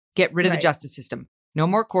 Get rid of the justice system. No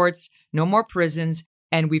more courts, no more prisons,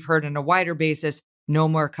 and we've heard on a wider basis, no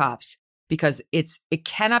more cops. Because it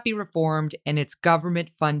cannot be reformed, and it's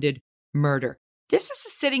government-funded murder. This is a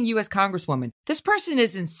sitting U.S. Congresswoman. This person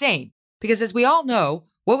is insane, because as we all know,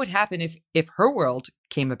 what would happen if her world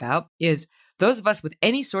came about is those of us with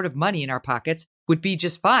any sort of money in our pockets would be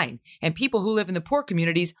just fine, and people who live in the poor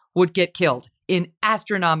communities would get killed in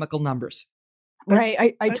astronomical numbers.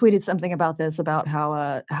 Right. I tweeted something about this, about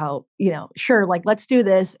how, sure, like, let's do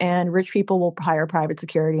this and rich people will hire private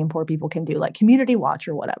security and poor people can do like community watch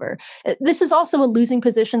or whatever. This is also a losing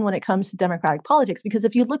position when it comes to democratic politics, because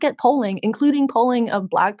if you look at polling, including polling of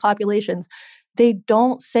Black populations, they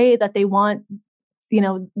don't say that they want,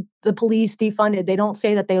 the police defunded. They don't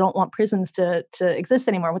say that they don't want prisons to exist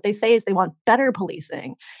anymore. What they say is they want better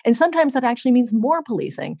policing. And sometimes that actually means more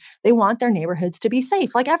policing. They want their neighborhoods to be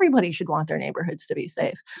safe. Like, everybody should want their neighborhoods to be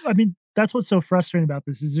safe. I mean, that's what's so frustrating about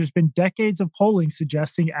this is there's been decades of polling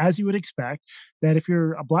suggesting, as you would expect, that if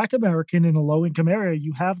you're a Black American in a low-income area,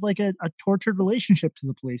 you have like a tortured relationship to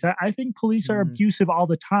the police. I think police are abusive all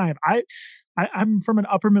the time. I'm from an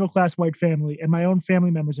upper middle class white family, and my own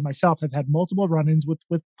family members and myself have had multiple run-ins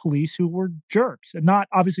with police who were jerks, and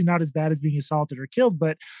obviously not as bad as being assaulted or killed,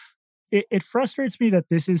 but it frustrates me that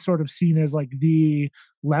this is sort of seen as like the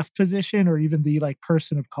left position, or even the like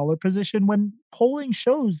person of color position, when polling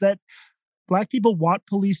shows that Black people want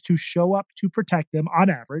police to show up to protect them on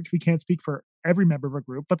average. We can't speak for every member of a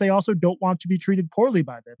group, but they also don't want to be treated poorly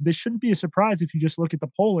by them. This shouldn't be a surprise if you just look at the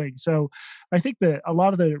polling. So I think that a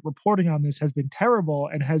lot of the reporting on this has been terrible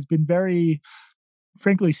and has been very,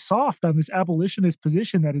 frankly, soft on this abolitionist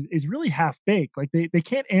position that is really half baked. Like they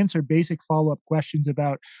can't answer basic follow up questions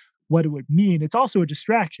about what it would mean. It's also a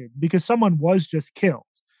distraction because someone was just killed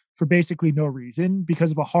for basically no reason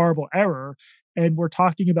because of a horrible error. And we're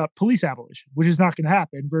talking about police abolition, which is not going to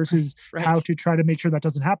happen, versus Right. how to try to make sure that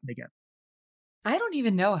doesn't happen again. I don't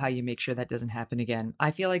even know how you make sure that doesn't happen again.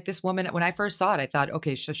 I feel like this woman, when I first saw it, I thought,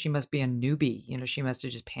 okay, so she must be a newbie. She must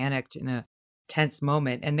have just panicked in a tense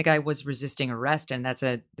moment. And the guy was resisting arrest, and that's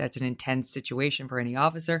an intense situation for any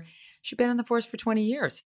officer. She'd been on the force for 20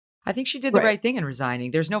 years. I think she did the right thing in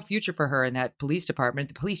resigning. There's no future for her in that police department.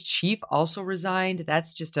 The police chief also resigned.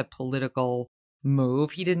 That's just a political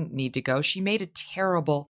move. He didn't need to go. She made a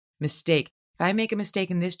terrible mistake. If I make a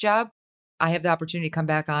mistake in this job, I have the opportunity to come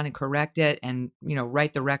back on and correct it and,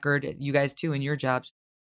 right the record. You guys too in your jobs.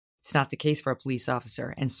 It's not the case for a police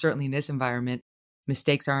officer. And certainly in this environment,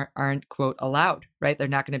 mistakes aren't quote allowed, right? They're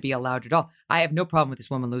not going to be allowed at all. I have no problem with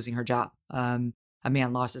this woman losing her job. A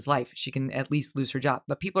man lost his life. She can at least lose her job.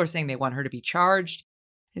 But people are saying they want her to be charged.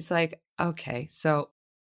 It's like, okay, so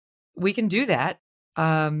we can do that.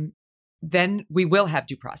 Then we will have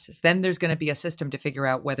due process. Then there's going to be a system to figure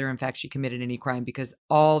out whether, in fact, she committed any crime, because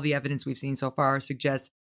all the evidence we've seen so far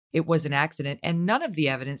suggests it was an accident. And none of the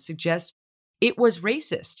evidence suggests it was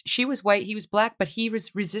racist. She was white, he was black, but he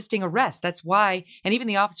was resisting arrest. That's why. And even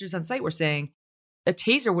the officers on site were saying a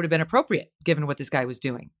taser would have been appropriate given what this guy was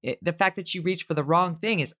doing. The fact that she reached for the wrong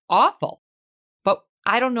thing is awful. But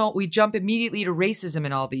I don't know. We jump immediately to racism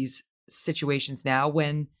in all these situations now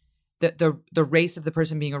when the race of the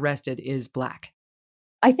person being arrested is black.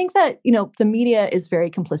 I think that, the media is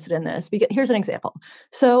very complicit in this. Because here's an example.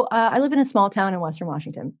 So I live in a small town in Western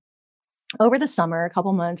Washington. Over the summer, a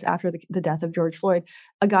couple months after the death of George Floyd,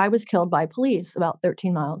 a guy was killed by police about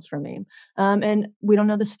 13 miles from me. And we don't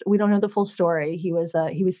know the full story. He was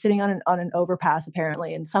sitting on an overpass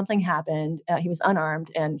apparently, and something happened. He was unarmed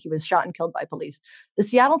and he was shot and killed by police. The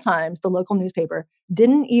Seattle Times, the local newspaper,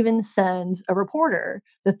 didn't even send a reporter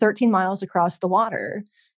the 13 miles across the water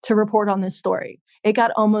to report on this story. It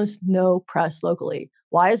got almost no press locally.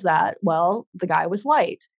 Why is that? Well, the guy was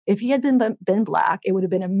white. If he had been black, it would have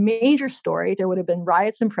been a major story. There would have been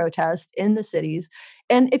riots and protests in the cities.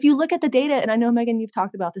 And if you look at the data, and I know, Megan, you've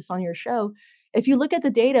talked about this on your show, if you look at the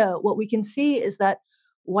data, what we can see is that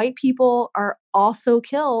white people are also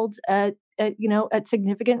killed at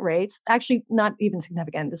significant rates. Actually, not even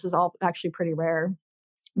significant. This is all actually pretty rare.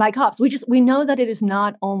 By cops. We know that it is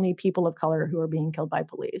not only people of color who are being killed by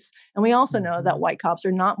police, and we also know that white cops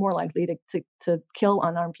are not more likely to kill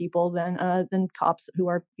unarmed people than cops who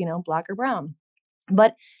are black or brown.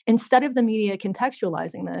 But instead of the media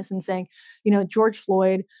contextualizing this and saying, George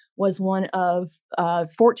Floyd was one of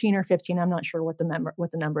 14 or 15, I'm not sure what the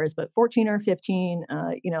number is, but 14 or 15,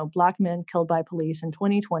 black men killed by police in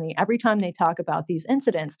 2020. Every time they talk about these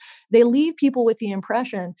incidents, they leave people with the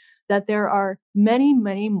impression that there are many,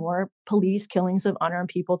 many more police killings of unarmed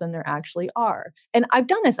people than there actually are. And I've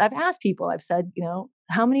done this. I've asked people. I've said,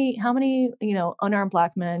 how many unarmed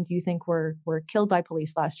black men do you think were killed by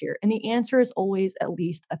police last year? And the answer is always at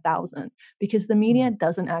least 1,000, because the media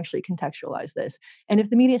doesn't actually contextualize this. And if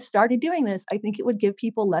the media started doing this, I think it would give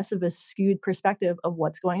people less of a skewed perspective of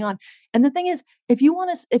what's going on. And the thing is, if you want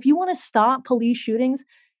to stop police shootings,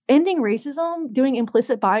 ending racism, doing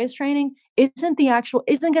implicit bias training isn't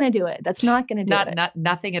going to do it. That's not going to do it.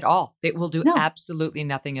 Nothing at all. It will do absolutely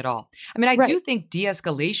nothing at all. I mean, I do think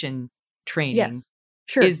de-escalation training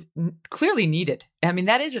is clearly needed. I mean,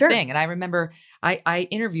 that is a thing. And I remember I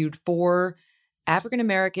interviewed 4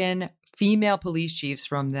 African-American female police chiefs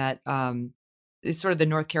from that, it's sort of the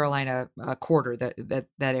North Carolina quarter, that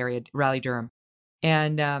area, Raleigh-Durham.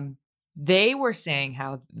 And they were saying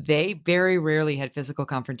how they very rarely had physical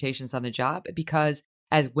confrontations on the job because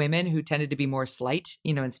as women who tended to be more slight,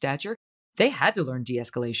 in stature, they had to learn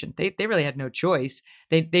de-escalation. They really had no choice.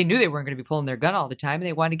 They knew they weren't going to be pulling their gun all the time, and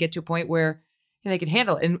they wanted to get to a point where they could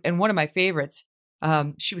handle it. And one of my favorites,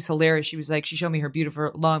 she was hilarious. She was like, she showed me her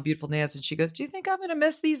long, beautiful nails, and she goes, "Do you think I'm going to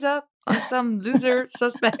mess these up on some loser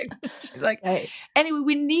suspect?" She's like, hey. Anyway,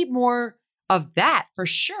 we need more of that for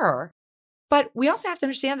sure. But we also have to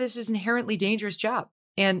understand this is an inherently dangerous job.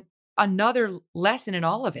 And another lesson in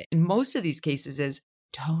all of it, in most of these cases, is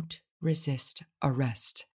don't resist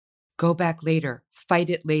arrest. Go back later, fight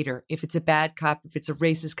it later. If it's a bad cop, if it's a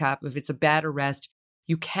racist cop, if it's a bad arrest,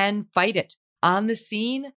 you can fight it. On the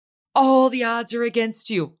scene, all the odds are against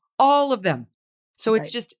you, all of them. So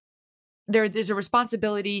it's just, there's a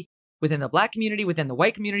responsibility within the Black community, within the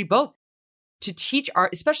white community, both, to teach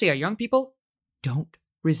especially our young people, don't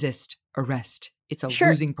resist arrest. It's a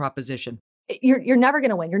losing proposition. You're never going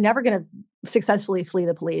to win. You're never going to successfully flee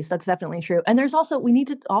the police. That's definitely true. And we need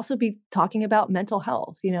to also be talking about mental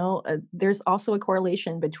health. There's also a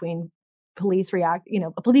correlation between police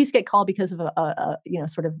police get called because of a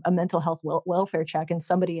sort of a mental health welfare check, and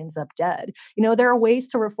somebody ends up dead. There are ways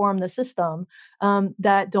to reform the system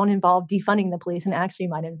that don't involve defunding the police and actually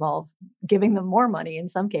might involve giving them more money in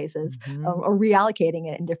some cases, or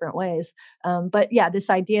reallocating it in different ways. But yeah, this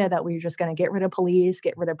idea that we're just going to get rid of police,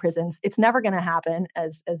 get rid of prisons, it's never going to happen,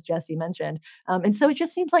 as Jesse mentioned. And so it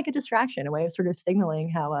just seems like a distraction, a way of sort of signaling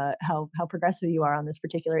how progressive you are on this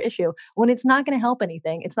particular issue, when it's not going to help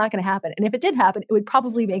anything. It's not going to happen. And if it did happen, it would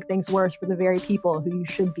probably make things worse for the very people who you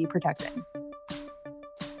should be protecting.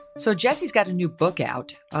 So Jesse's got a new book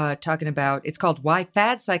out talking about, it's called Why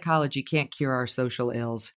Fad Psychology Can't Cure Our Social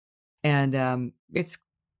Ills. And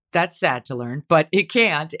that's sad to learn, but it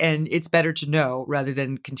can't. And it's better to know rather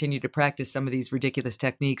than continue to practice some of these ridiculous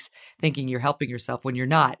techniques, thinking you're helping yourself when you're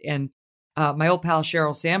not. And my old pal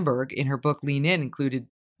Sheryl Sandberg in her book Lean In included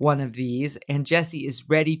one of these, and Jesse is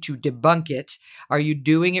ready to debunk it. Are you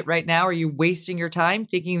doing it right now? Are you wasting your time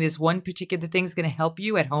thinking this one particular thing is going to help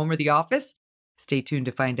you at home or the office? Stay tuned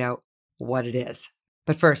to find out what it is.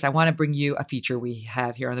 But first, I want to bring you a feature we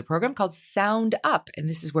have here on the program called Sound Up. And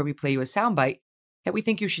this is where we play you a soundbite that we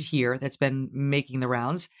think you should hear that's been making the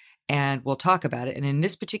rounds, and we'll talk about it. And in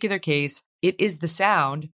this particular case, it is the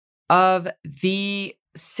sound of the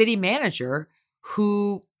city manager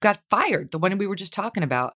who got fired, the one we were just talking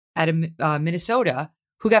about out of Minnesota,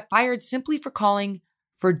 who got fired simply for calling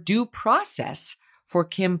for due process for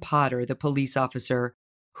Kim Potter, the police officer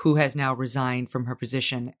who has now resigned from her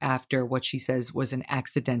position after what she says was an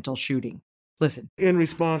accidental shooting. Listen. In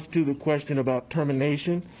response to the question about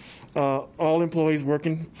termination, all employees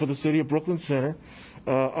working for the city of Brooklyn Center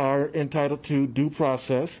are entitled to due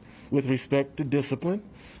process with respect to discipline.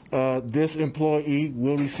 This employee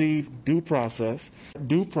will receive due process.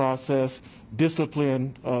 Due process,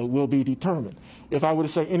 discipline will be determined. If I were to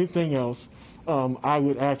say anything else, I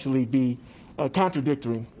would actually be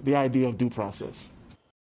contradicting the idea of due process.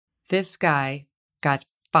 This guy got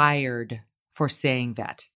fired for saying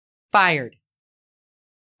that. Fired.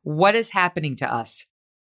 What is happening to us?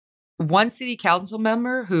 One city council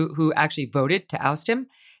member who actually voted to oust him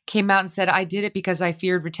came out and said, I did it because I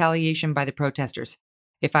feared retaliation by the protesters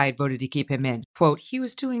if I had voted to keep him in. Quote, he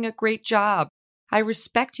was doing a great job. I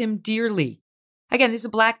respect him dearly. Again, this is a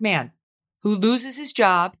Black man who loses his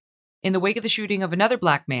job in the wake of the shooting of another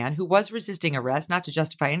Black man who was resisting arrest, not to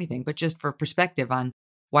justify anything, but just for perspective on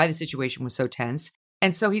why the situation was so tense.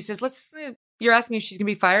 And so he says, you're asking me if she's going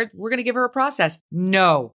to be fired? We're going to give her a process.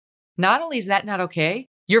 No. Not only is that not okay,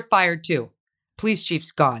 you're fired too. Police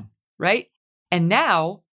chief's gone, right? And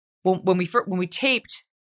now, when we taped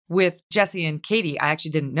with Jesse and Katie, I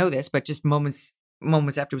actually didn't know this, but just moments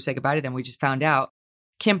after we said goodbye to them, we just found out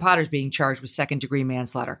Kim Potter's being charged with second-degree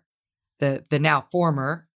manslaughter. The now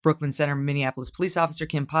former Brooklyn Center, Minneapolis police officer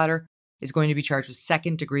Kim Potter is going to be charged with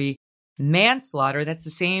second-degree manslaughter. That's the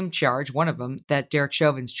same charge, one of them, that Derek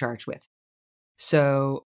Chauvin's charged with.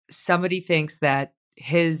 So somebody thinks that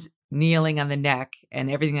his kneeling on the neck and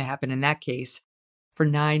everything that happened in that case for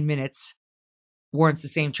 9 minutes warrants the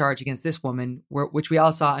same charge against this woman, which we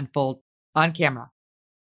all saw unfold on camera,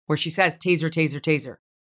 where she says, taser, taser, taser.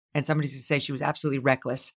 And somebody's going to say she was absolutely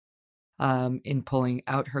reckless in pulling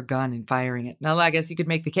out her gun and firing it. Now, I guess you could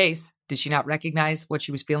make the case. Did she not recognize what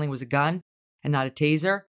she was feeling was a gun and not a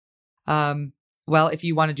taser? Well, if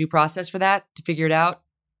you want a due process for that, to figure it out,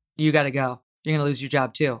 you got to go. You're going to lose your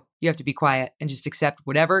job too. You have to be quiet and just accept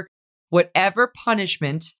whatever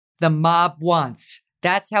punishment the mob wants.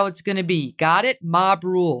 That's how it's going to be. Got it? Mob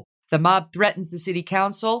rule. The mob threatens the city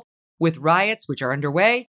council with riots, which are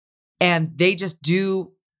underway, and they just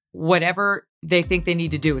do whatever they think they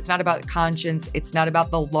need to do. It's not about conscience. It's not about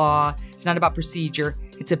the law. It's not about procedure.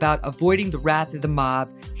 It's about avoiding the wrath of the mob.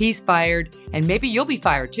 He's fired, and maybe you'll be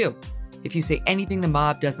fired too if you say anything the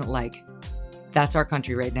mob doesn't like. That's our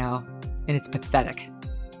country right now, and it's pathetic.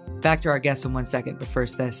 Back to our guests in 1 second, but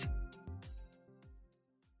first this.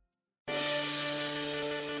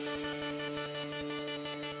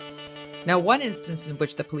 Now, one instance in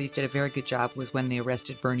which the police did a very good job was when they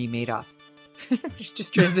arrested Bernie Madoff.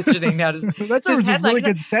 Just transitioning now to that's a really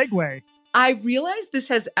good segue. I realize this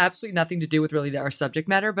has absolutely nothing to do with really our subject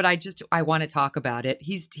matter, but I want to talk about it.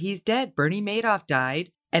 He's dead. Bernie Madoff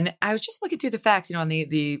died. And I was just looking through the facts, on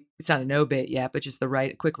the it's not an obit yet, but just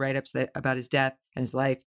the quick write-ups about his death and his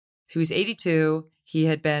life. So he was 82. He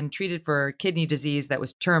had been treated for kidney disease that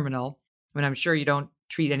was terminal. I mean, I'm sure you don't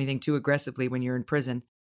treat anything too aggressively when you're in prison.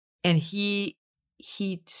 And he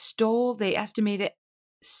stole, they estimated,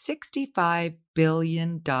 $65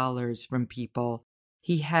 billion from people.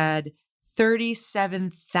 He had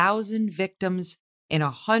 37,000 victims in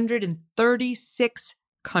 136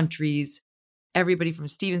 countries. Everybody from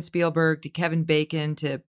Steven Spielberg to Kevin Bacon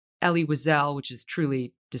to Elie Wiesel, which is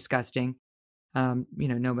truly disgusting.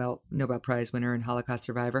 Nobel Prize winner and Holocaust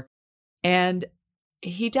survivor. And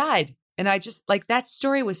he died. And I just, like, that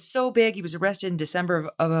story was so big. He was arrested in December of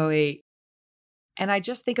 2008. And I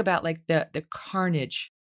just think about, like, the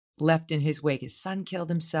carnage left in his wake. His son killed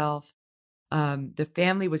himself. The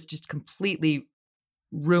family was just completely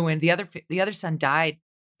ruined. The other son died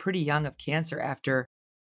pretty young of cancer after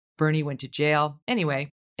Bernie went to jail.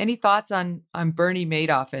 Anyway, any thoughts on Bernie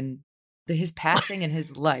Madoff and his passing and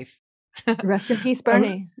his life? Rest in peace,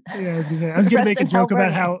 Bernie. Yeah, I was going to make a joke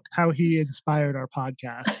about how he inspired our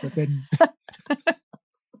podcast, but then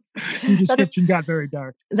the description got very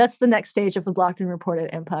dark. That's the next stage of the Blocked and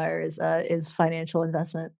Reported empire is financial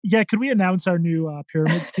investment. Yeah, could we announce our new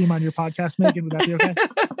pyramid scheme on your podcast, Megan? Would that be okay?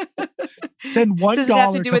 Send $1 Does it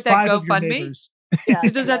have to do with that GoFundMe? Yeah,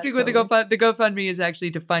 it does have to do with the GoFundMe. The GoFundMe is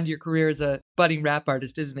actually to fund your career as a budding rap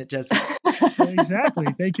artist, isn't it, Jesse? Exactly.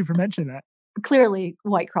 Thank you for mentioning that. Clearly,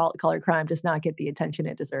 white-collar crime does not get the attention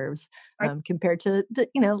it deserves compared to the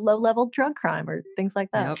low-level drug crime or things like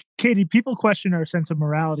that. Yep. Katie, people question our sense of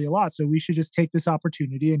morality a lot, so we should just take this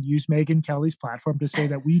opportunity and use Megyn Kelly's platform to say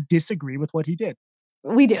that we disagree with what he did.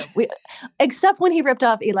 We do, except when he ripped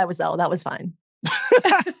off Elie Wiesel. That was fine.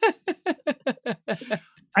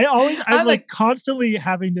 I'm like constantly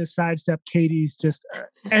having to sidestep Katie's just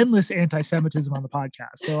endless anti-Semitism on the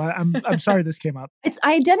podcast. So I'm sorry this came up.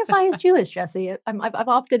 I identify as Jewish, Jesse. I've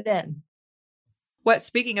opted in. What?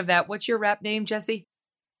 Speaking of that, what's your rap name, Jesse?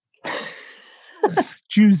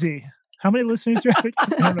 Juicy. How many listeners do you have?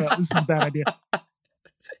 I don't know. This is a bad idea.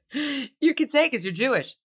 You can say it because you're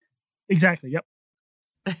Jewish. Exactly. Yep.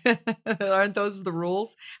 Aren't those the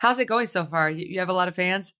rules? How's it going so far? You have a lot of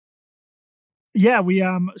fans? Yeah, we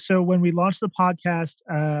so when we launched the podcast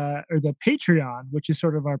or the Patreon, which is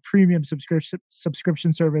sort of our premium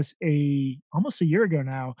subscription service almost a year ago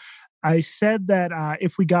now, I said that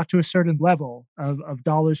if we got to a certain level of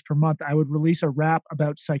dollars per month, I would release a rap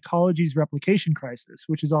about psychology's replication crisis,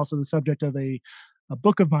 which is also the subject of a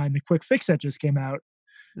book of mine, The Quick Fix, that just came out.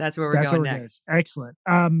 That's where we're going next. Excellent.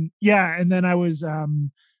 Yeah, and then I was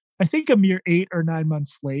I think a mere 8 or 9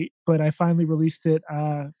 months late, but I finally released it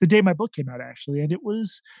the day my book came out, actually. And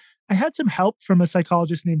I had some help from a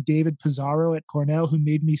psychologist named David Pizarro at Cornell who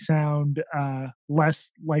made me sound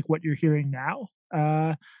less like what you're hearing now.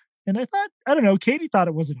 And I thought, I don't know, Katie thought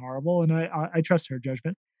it wasn't horrible, and I trust her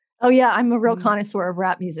judgment. Oh yeah, I'm a real connoisseur of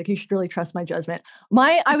rap music. You should really trust my judgment.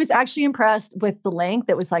 I was actually impressed with the length.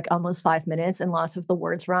 It was like almost 5 minutes and lots of the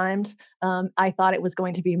words rhymed. I thought it was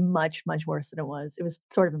going to be much, much worse than it was. It was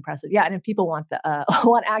sort of impressive. Yeah, and if people want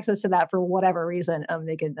want access to that for whatever reason,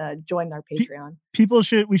 they can join our Patreon.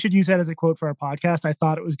 We should use that as a quote for our podcast. I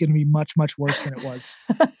thought it was going to be much, much worse than it was.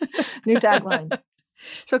 New tagline.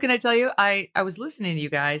 So can I tell you, I was listening to you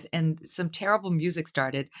guys and some terrible music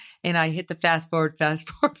started and I hit the fast forward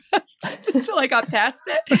until I got past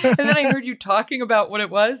it. And then I heard you talking about what it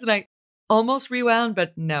was and I almost rewound,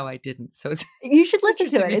 but no, I didn't. So you should listen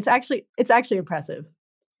to it. It's actually impressive.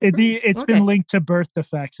 It's been linked to birth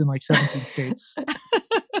defects in like 17 states.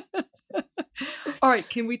 All right.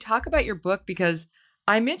 Can we talk about your book? Because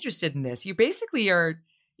I'm interested in this. You basically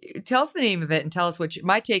tell us the name of it and tell us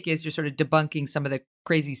my take is you're sort of debunking some of the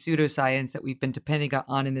crazy pseudoscience that we've been depending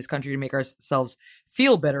on in this country to make ourselves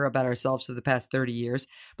feel better about ourselves for the past 30 years.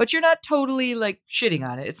 But you're not totally like shitting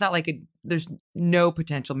on it. It's not like there's no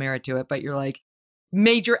potential merit to it, but you're like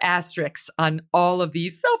major asterisks on all of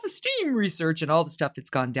these self-esteem research and all the stuff that's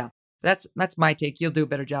gone down. That's my take. You'll do a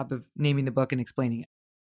better job of naming the book and explaining it.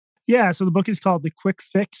 Yeah, so the book is called The Quick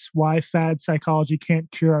Fix: Why Fad Psychology Can't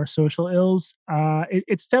Cure Our Social Ills.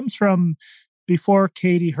 It stems from before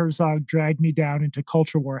Katie Herzog dragged me down into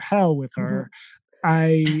culture war hell with her.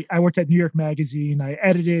 Mm-hmm. I worked at New York Magazine. I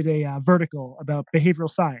edited a vertical about behavioral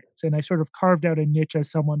science, and I sort of carved out a niche as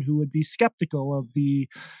someone who would be skeptical of the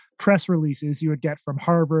press releases you would get from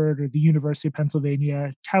Harvard or the University of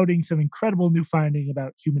Pennsylvania touting some incredible new finding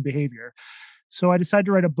about human behavior. So I decided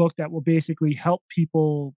to write a book that will basically help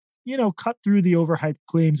people cut through the overhyped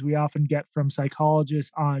claims we often get from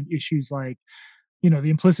psychologists on issues like, the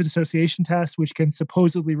implicit association test, which can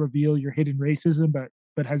supposedly reveal your hidden racism,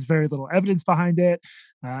 but has very little evidence behind it.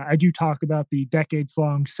 I do talk about the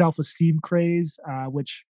decades-long self-esteem craze,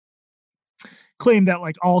 which claimed that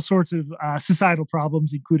like all sorts of societal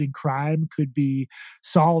problems, including crime, could be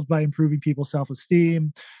solved by improving people's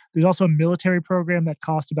self-esteem. There's also a military program that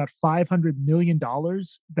cost about $500 million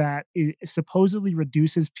that supposedly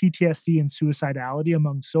reduces PTSD and suicidality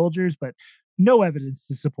among soldiers, but no evidence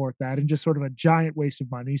to support that, and just sort of a giant waste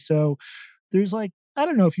of money. So there's like, I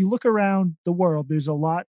don't know, if you look around the world, there's a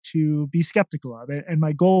lot to be skeptical of. And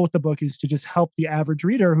my goal with the book is to just help the average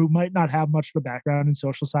reader who might not have much of a background in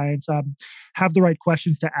social science have the right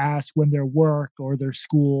questions to ask when their work or their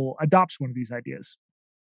school adopts one of these ideas.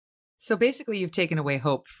 So basically, you've taken away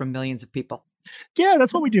hope from millions of people. Yeah,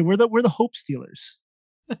 that's what we do. We're the hope stealers.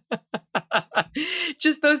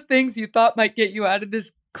 Just those things you thought might get you out of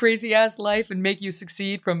this crazy ass life and make you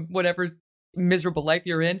succeed from whatever miserable life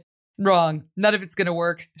you're in. Wrong. None of it's going to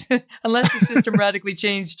work. Unless the system radically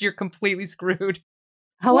changed, you're completely screwed.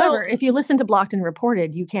 However, if you listen to Blocked and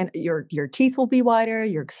Reported, you can't. Your teeth will be whiter,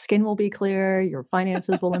 your skin will be clear, your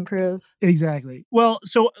finances will improve. Exactly. Well,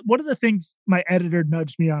 so one of the things my editor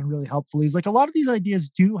nudged me on really helpfully is like a lot of these ideas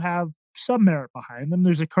do have some merit behind them.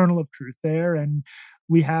 There's a kernel of truth there. And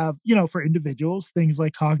we have, for individuals, things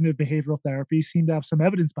like cognitive behavioral therapy seem to have some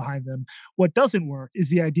evidence behind them. What doesn't work is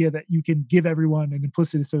the idea that you can give everyone an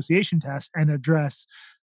implicit association test and address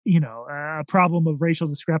a problem of racial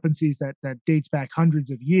discrepancies that dates back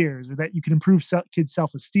hundreds of years, or that you can improve kids'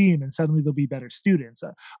 self-esteem and suddenly they'll be better students.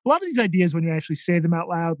 A lot of these ideas, when you actually say them out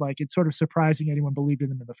loud, like it's sort of surprising anyone believed in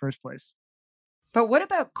them in the first place. But what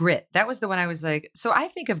about grit? That was the one I was like, so I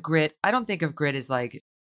think of grit. I don't think of grit as like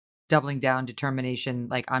doubling down, determination.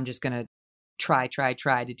 Like I'm just going to try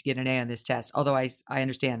to get an A on this test. Although I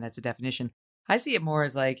understand that's a definition. I see it more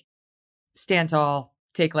as like stand tall,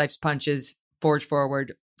 take life's punches, forge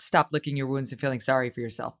forward, stop licking your wounds and feeling sorry for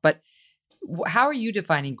yourself. But how are you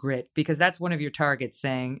defining grit? Because that's one of your targets,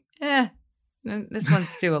 saying, this one's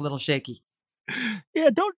still a little shaky. Yeah,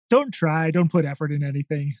 don't put effort in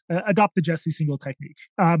anything. Adopt the Jesse Singal technique.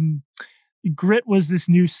 Grit was this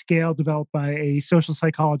new scale developed by a social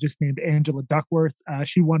psychologist named Angela Duckworth.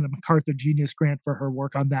 She won a MacArthur Genius Grant for her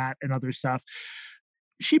work on that and other stuff.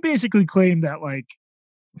 She basically claimed that like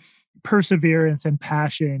perseverance and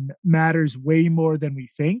passion matters way more than we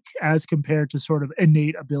think as compared to sort of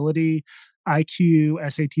innate ability, IQ,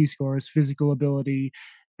 SAT scores, physical ability.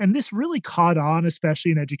 And this really caught on,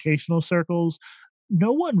 especially in educational circles.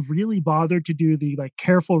 No one really bothered to do the like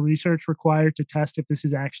careful research required to test if this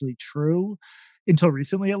is actually true until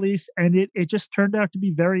recently, at least. And it just turned out to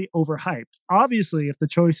be very overhyped. Obviously, if the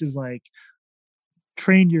choice is like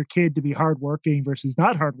train your kid to be hardworking versus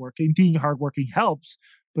not hardworking, being hardworking helps.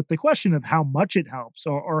 But the question of how much it helps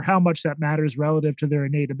or how much that matters relative to their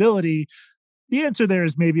innate ability, the answer there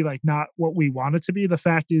is maybe like not what we want it to be. The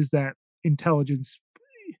fact is that intelligence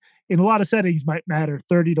in a lot of settings might matter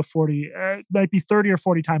 30 to 40, might be 30 or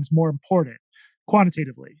 40 times more important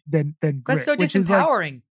quantitatively than grit. That's so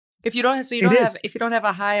disempowering. Like, if you don't have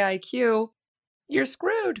a high IQ, you're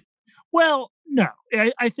screwed. Well, no,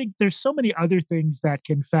 I think there's so many other things that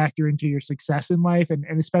can factor into your success in life. And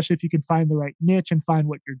especially if you can find the right niche and find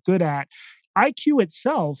what you're good at. IQ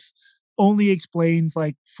itself only explains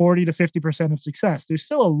like 40 to 50% of success. There's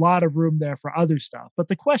still a lot of room there for other stuff. But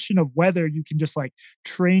the question of whether you can just like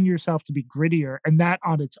train yourself to be grittier and that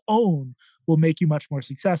on its own will make you much more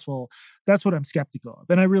successful, that's what I'm skeptical of.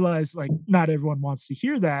 And I realize like not everyone wants to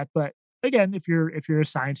hear that. But again, if you're a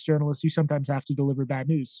science journalist, you sometimes have to deliver bad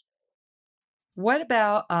news. What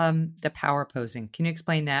about the power posing? Can you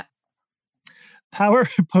explain that? Power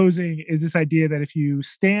posing is this idea that if you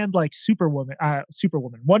stand like Superwoman,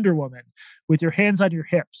 Wonder Woman, with your hands on your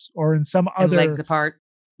hips or in some other legs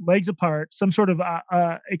apart, some sort of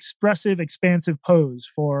expressive, expansive pose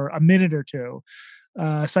for a minute or two.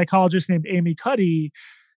 A psychologist named Amy Cuddy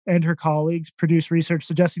and her colleagues produce research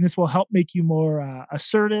suggesting this will help make you more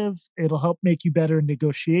assertive. It'll help make you better in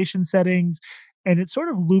negotiation settings. And it's sort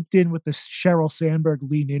of looped in with the Sheryl Sandberg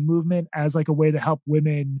Lean In movement as like a way to help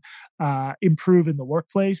women improve in the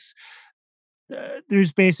workplace.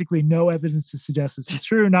 There's basically no evidence to suggest this is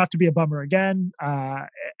true. Not to be a bummer again. That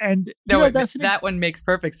one makes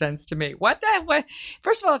perfect sense to me. What?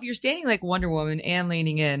 First of all, if you're standing like Wonder Woman and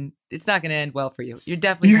leaning in, it's not going to end well for you. You're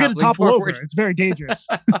going to topple over. It's very dangerous.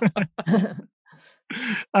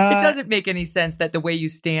 It doesn't make any sense that the way you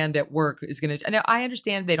stand at work is going to. Now, I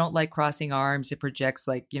understand they don't like crossing arms. It projects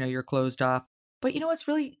like, you're closed off. But it's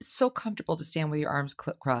really so comfortable to stand with your arms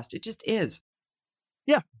crossed. It just is.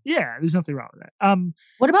 Yeah. There's nothing wrong with that.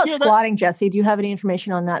 What about squatting, Jesse? Do you have any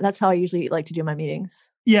information on that? That's how I usually like to do my meetings.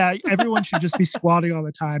 Yeah, everyone should just be squatting all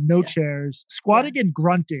the time. No chairs. Squatting and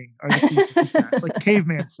grunting are the keys to success, like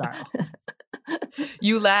caveman style.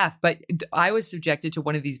 You laugh, but I was subjected to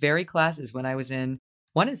one of these very classes when I was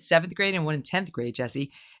one in 7th grade and one in 10th grade,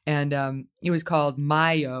 Jesse. And it was called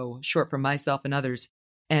MYO, short for myself and others.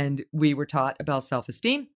 And we were taught about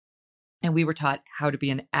self-esteem. And we were taught how to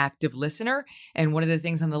be an active listener. And one of the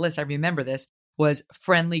things on the list, I remember this, was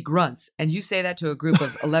friendly grunts. And you say that to a group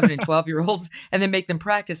of 11 and 12-year-olds and then make them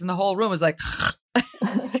practice. And the whole room was like,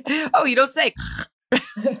 oh, you don't say.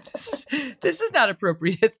 This is not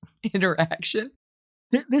appropriate interaction.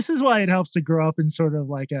 This is why it helps to grow up in sort of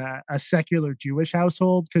like a secular Jewish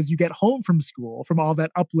household, because you get home from school from all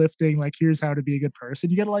that uplifting, like, here's how to be a good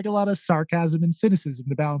person. You get like a lot of sarcasm and cynicism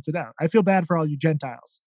to balance it out. I feel bad for all you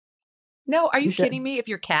Gentiles. No, are you kidding me? If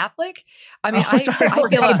you're Catholic, I mean, I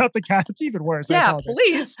forgot about the Catholics. It's even worse. Yeah,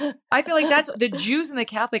 please. I feel like that's the Jews and the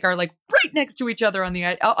Catholic are like right next to each other on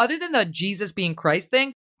the other than the Jesus being Christ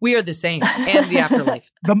thing. We are the same, and the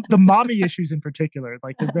afterlife. the mommy issues in particular,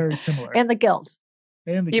 like, they're very similar, and the guilt.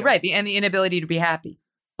 You're right, and the inability to be happy.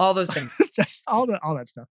 All those things. Just all that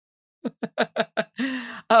stuff.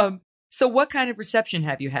 So what kind of reception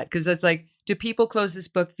have you had? Because it's like, do people close this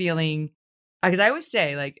book feeling? Because I always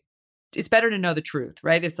say, like, it's better to know the truth,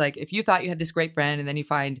 right? It's like if you thought you had this great friend and then you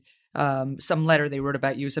find some letter they wrote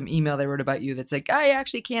about you, some email they wrote about you that's like, I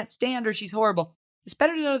actually can't stand her, she's horrible. It's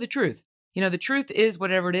better to know the truth. You know, the truth is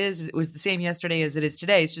whatever it is. It was the same yesterday as it is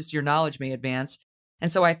today. It's just your knowledge may advance.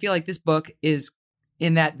 And so I feel like this book is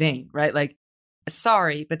in that vein, right? Like,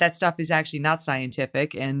 sorry, but that stuff is actually not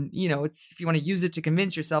scientific. And, you know, it's, if you want to use it to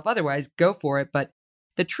convince yourself otherwise, go for it. But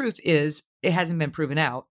the truth is, it hasn't been proven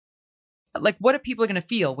out. Like, what are people going to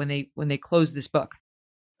feel when they close this book?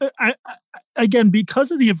 Again,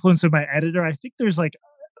 because of the influence of my editor, I think there's like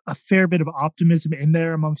a fair bit of optimism in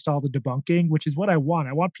there amongst all the debunking, which is what I want.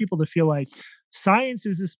 I want people to feel like science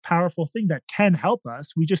is this powerful thing that can help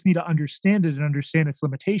us. We just need to understand it and understand its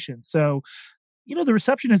limitations. So, you know, the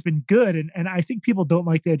reception has been good. And I think people don't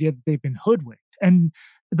like the idea that they've been hoodwinked. And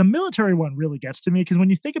the military one really gets to me, because when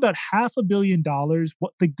you think about $500 million,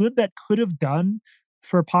 what the good that could have done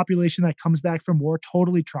for a population that comes back from war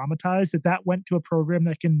totally traumatized, that went to a program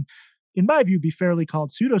that can, in my view, be fairly called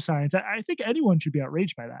pseudoscience. I think anyone should be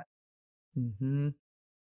outraged by that.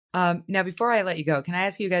 Mm-hmm. Now, before I let you go, can I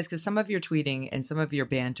ask you guys, because some of your tweeting and some of your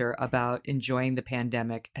banter about enjoying the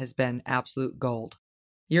pandemic has been absolute gold.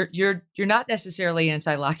 You're not necessarily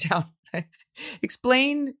anti-lockdown.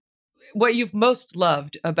 Explain what you've most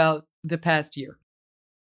loved about the past year.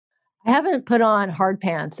 I haven't put on hard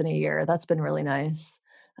pants in a year. That's been really nice.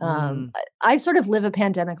 I sort of live a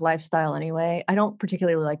pandemic lifestyle anyway. I don't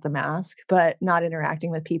particularly like the mask, but not interacting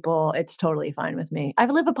with people, it's totally fine with me. I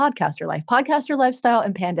live a podcaster life. Podcaster lifestyle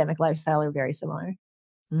and pandemic lifestyle are very similar.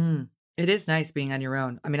 It is nice being on your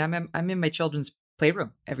own. I mean, I'm in my children's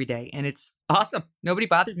playroom every day, and it's awesome. Nobody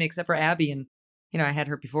bothers me except for Abby, and you know, I had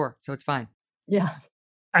her before, so it's fine. Yeah.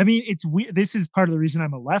 I mean, it's weird. This is part of the reason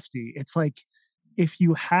I'm a lefty. It's like, if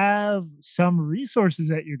you have some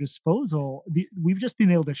resources at your disposal, we've just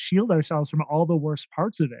been able to shield ourselves from all the worst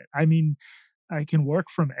parts of it. I mean, I can work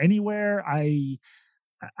from anywhere. I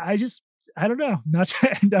don't know, not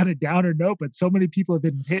to end on a downer note, but so many people have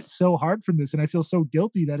been hit so hard from this, and I feel so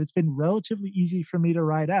guilty that it's been relatively easy for me to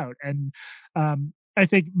ride out. And I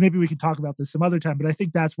think maybe we can talk about this some other time, but I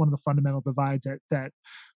think that's one of the fundamental divides that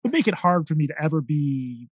would make it hard for me to ever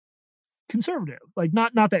be conservative. Like,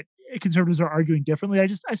 not that conservatives are arguing differently.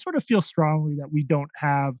 I sort of feel strongly that we don't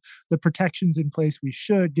have the protections in place we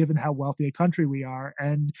should, given how wealthy a country we are.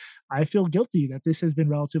 And I feel guilty that this has been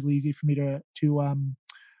relatively easy for me to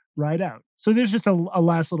ride out. So there's just a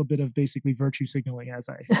last little bit of basically virtue signaling as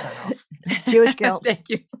I sign off. Jewish guilt. Thank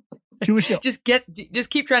you. Jewish guilt. Just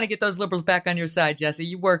keep trying to get those liberals back on your side, Jesse.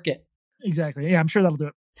 You work it. Exactly. Yeah, I'm sure that'll do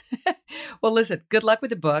it. Well, listen, good luck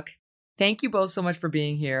with the book. Thank you both so much for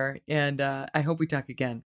being here, and I hope we talk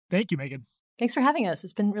again. Thank you, Megan. Thanks for having us.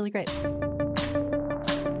 It's been really great.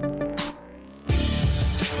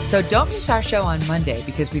 So don't miss our show on Monday,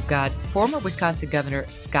 because we've got former Wisconsin Governor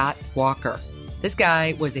Scott Walker. This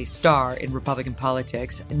guy was a star in Republican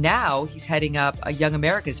politics. Now he's heading up a Young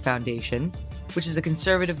America's Foundation, which is a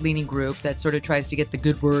conservative-leaning group that sort of tries to get the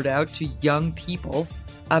good word out to young people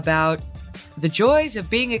about the joys of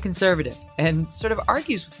being a conservative, and sort of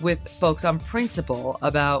argues with folks on principle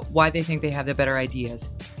about why they think they have the better ideas,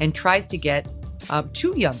 and tries to get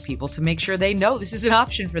to young people to make sure they know this is an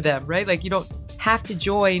option for them, right? Like, you don't have to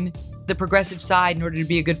join the progressive side in order to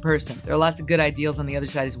be a good person. There are lots of good ideals on the other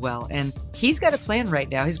side as well. And he's got a plan right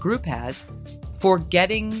now, his group has, for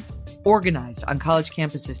getting organized on college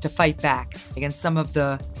campuses to fight back against some of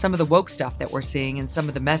the woke stuff that we're seeing and some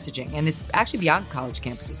of the messaging. And it's actually beyond college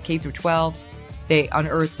campuses, K through 12. They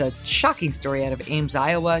unearthed a shocking story out of Ames,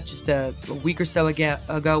 Iowa, just a week or so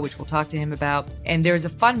ago, which we'll talk to him about. And there's a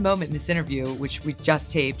fun moment in this interview, which we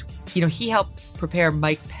just taped. He helped prepare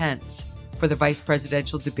Mike Pence for the vice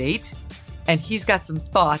presidential debate. And he's got some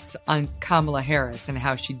thoughts on Kamala Harris and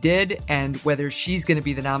how she did and whether she's going to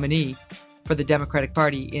be the nominee for the Democratic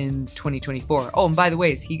Party in 2024. Oh, and by the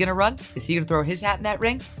way, is he going to run? Is he going to throw his hat in that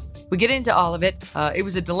ring? We get into all of it. It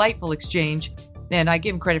was a delightful exchange. And I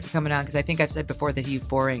give him credit for coming on because I think I've said before that he was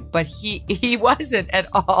boring. But he wasn't at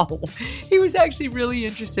all. He was actually really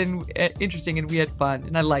interesting and we had fun.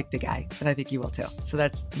 And I liked the guy. And I think you will too. So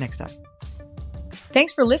that's next time.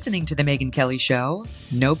 Thanks for listening to The Megyn Kelly Show.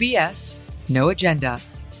 No BS, no agenda,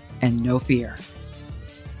 and no fear.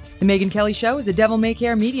 The Megyn Kelly Show is a Devil May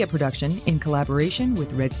Care media production in collaboration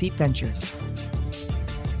with Red Seat Ventures.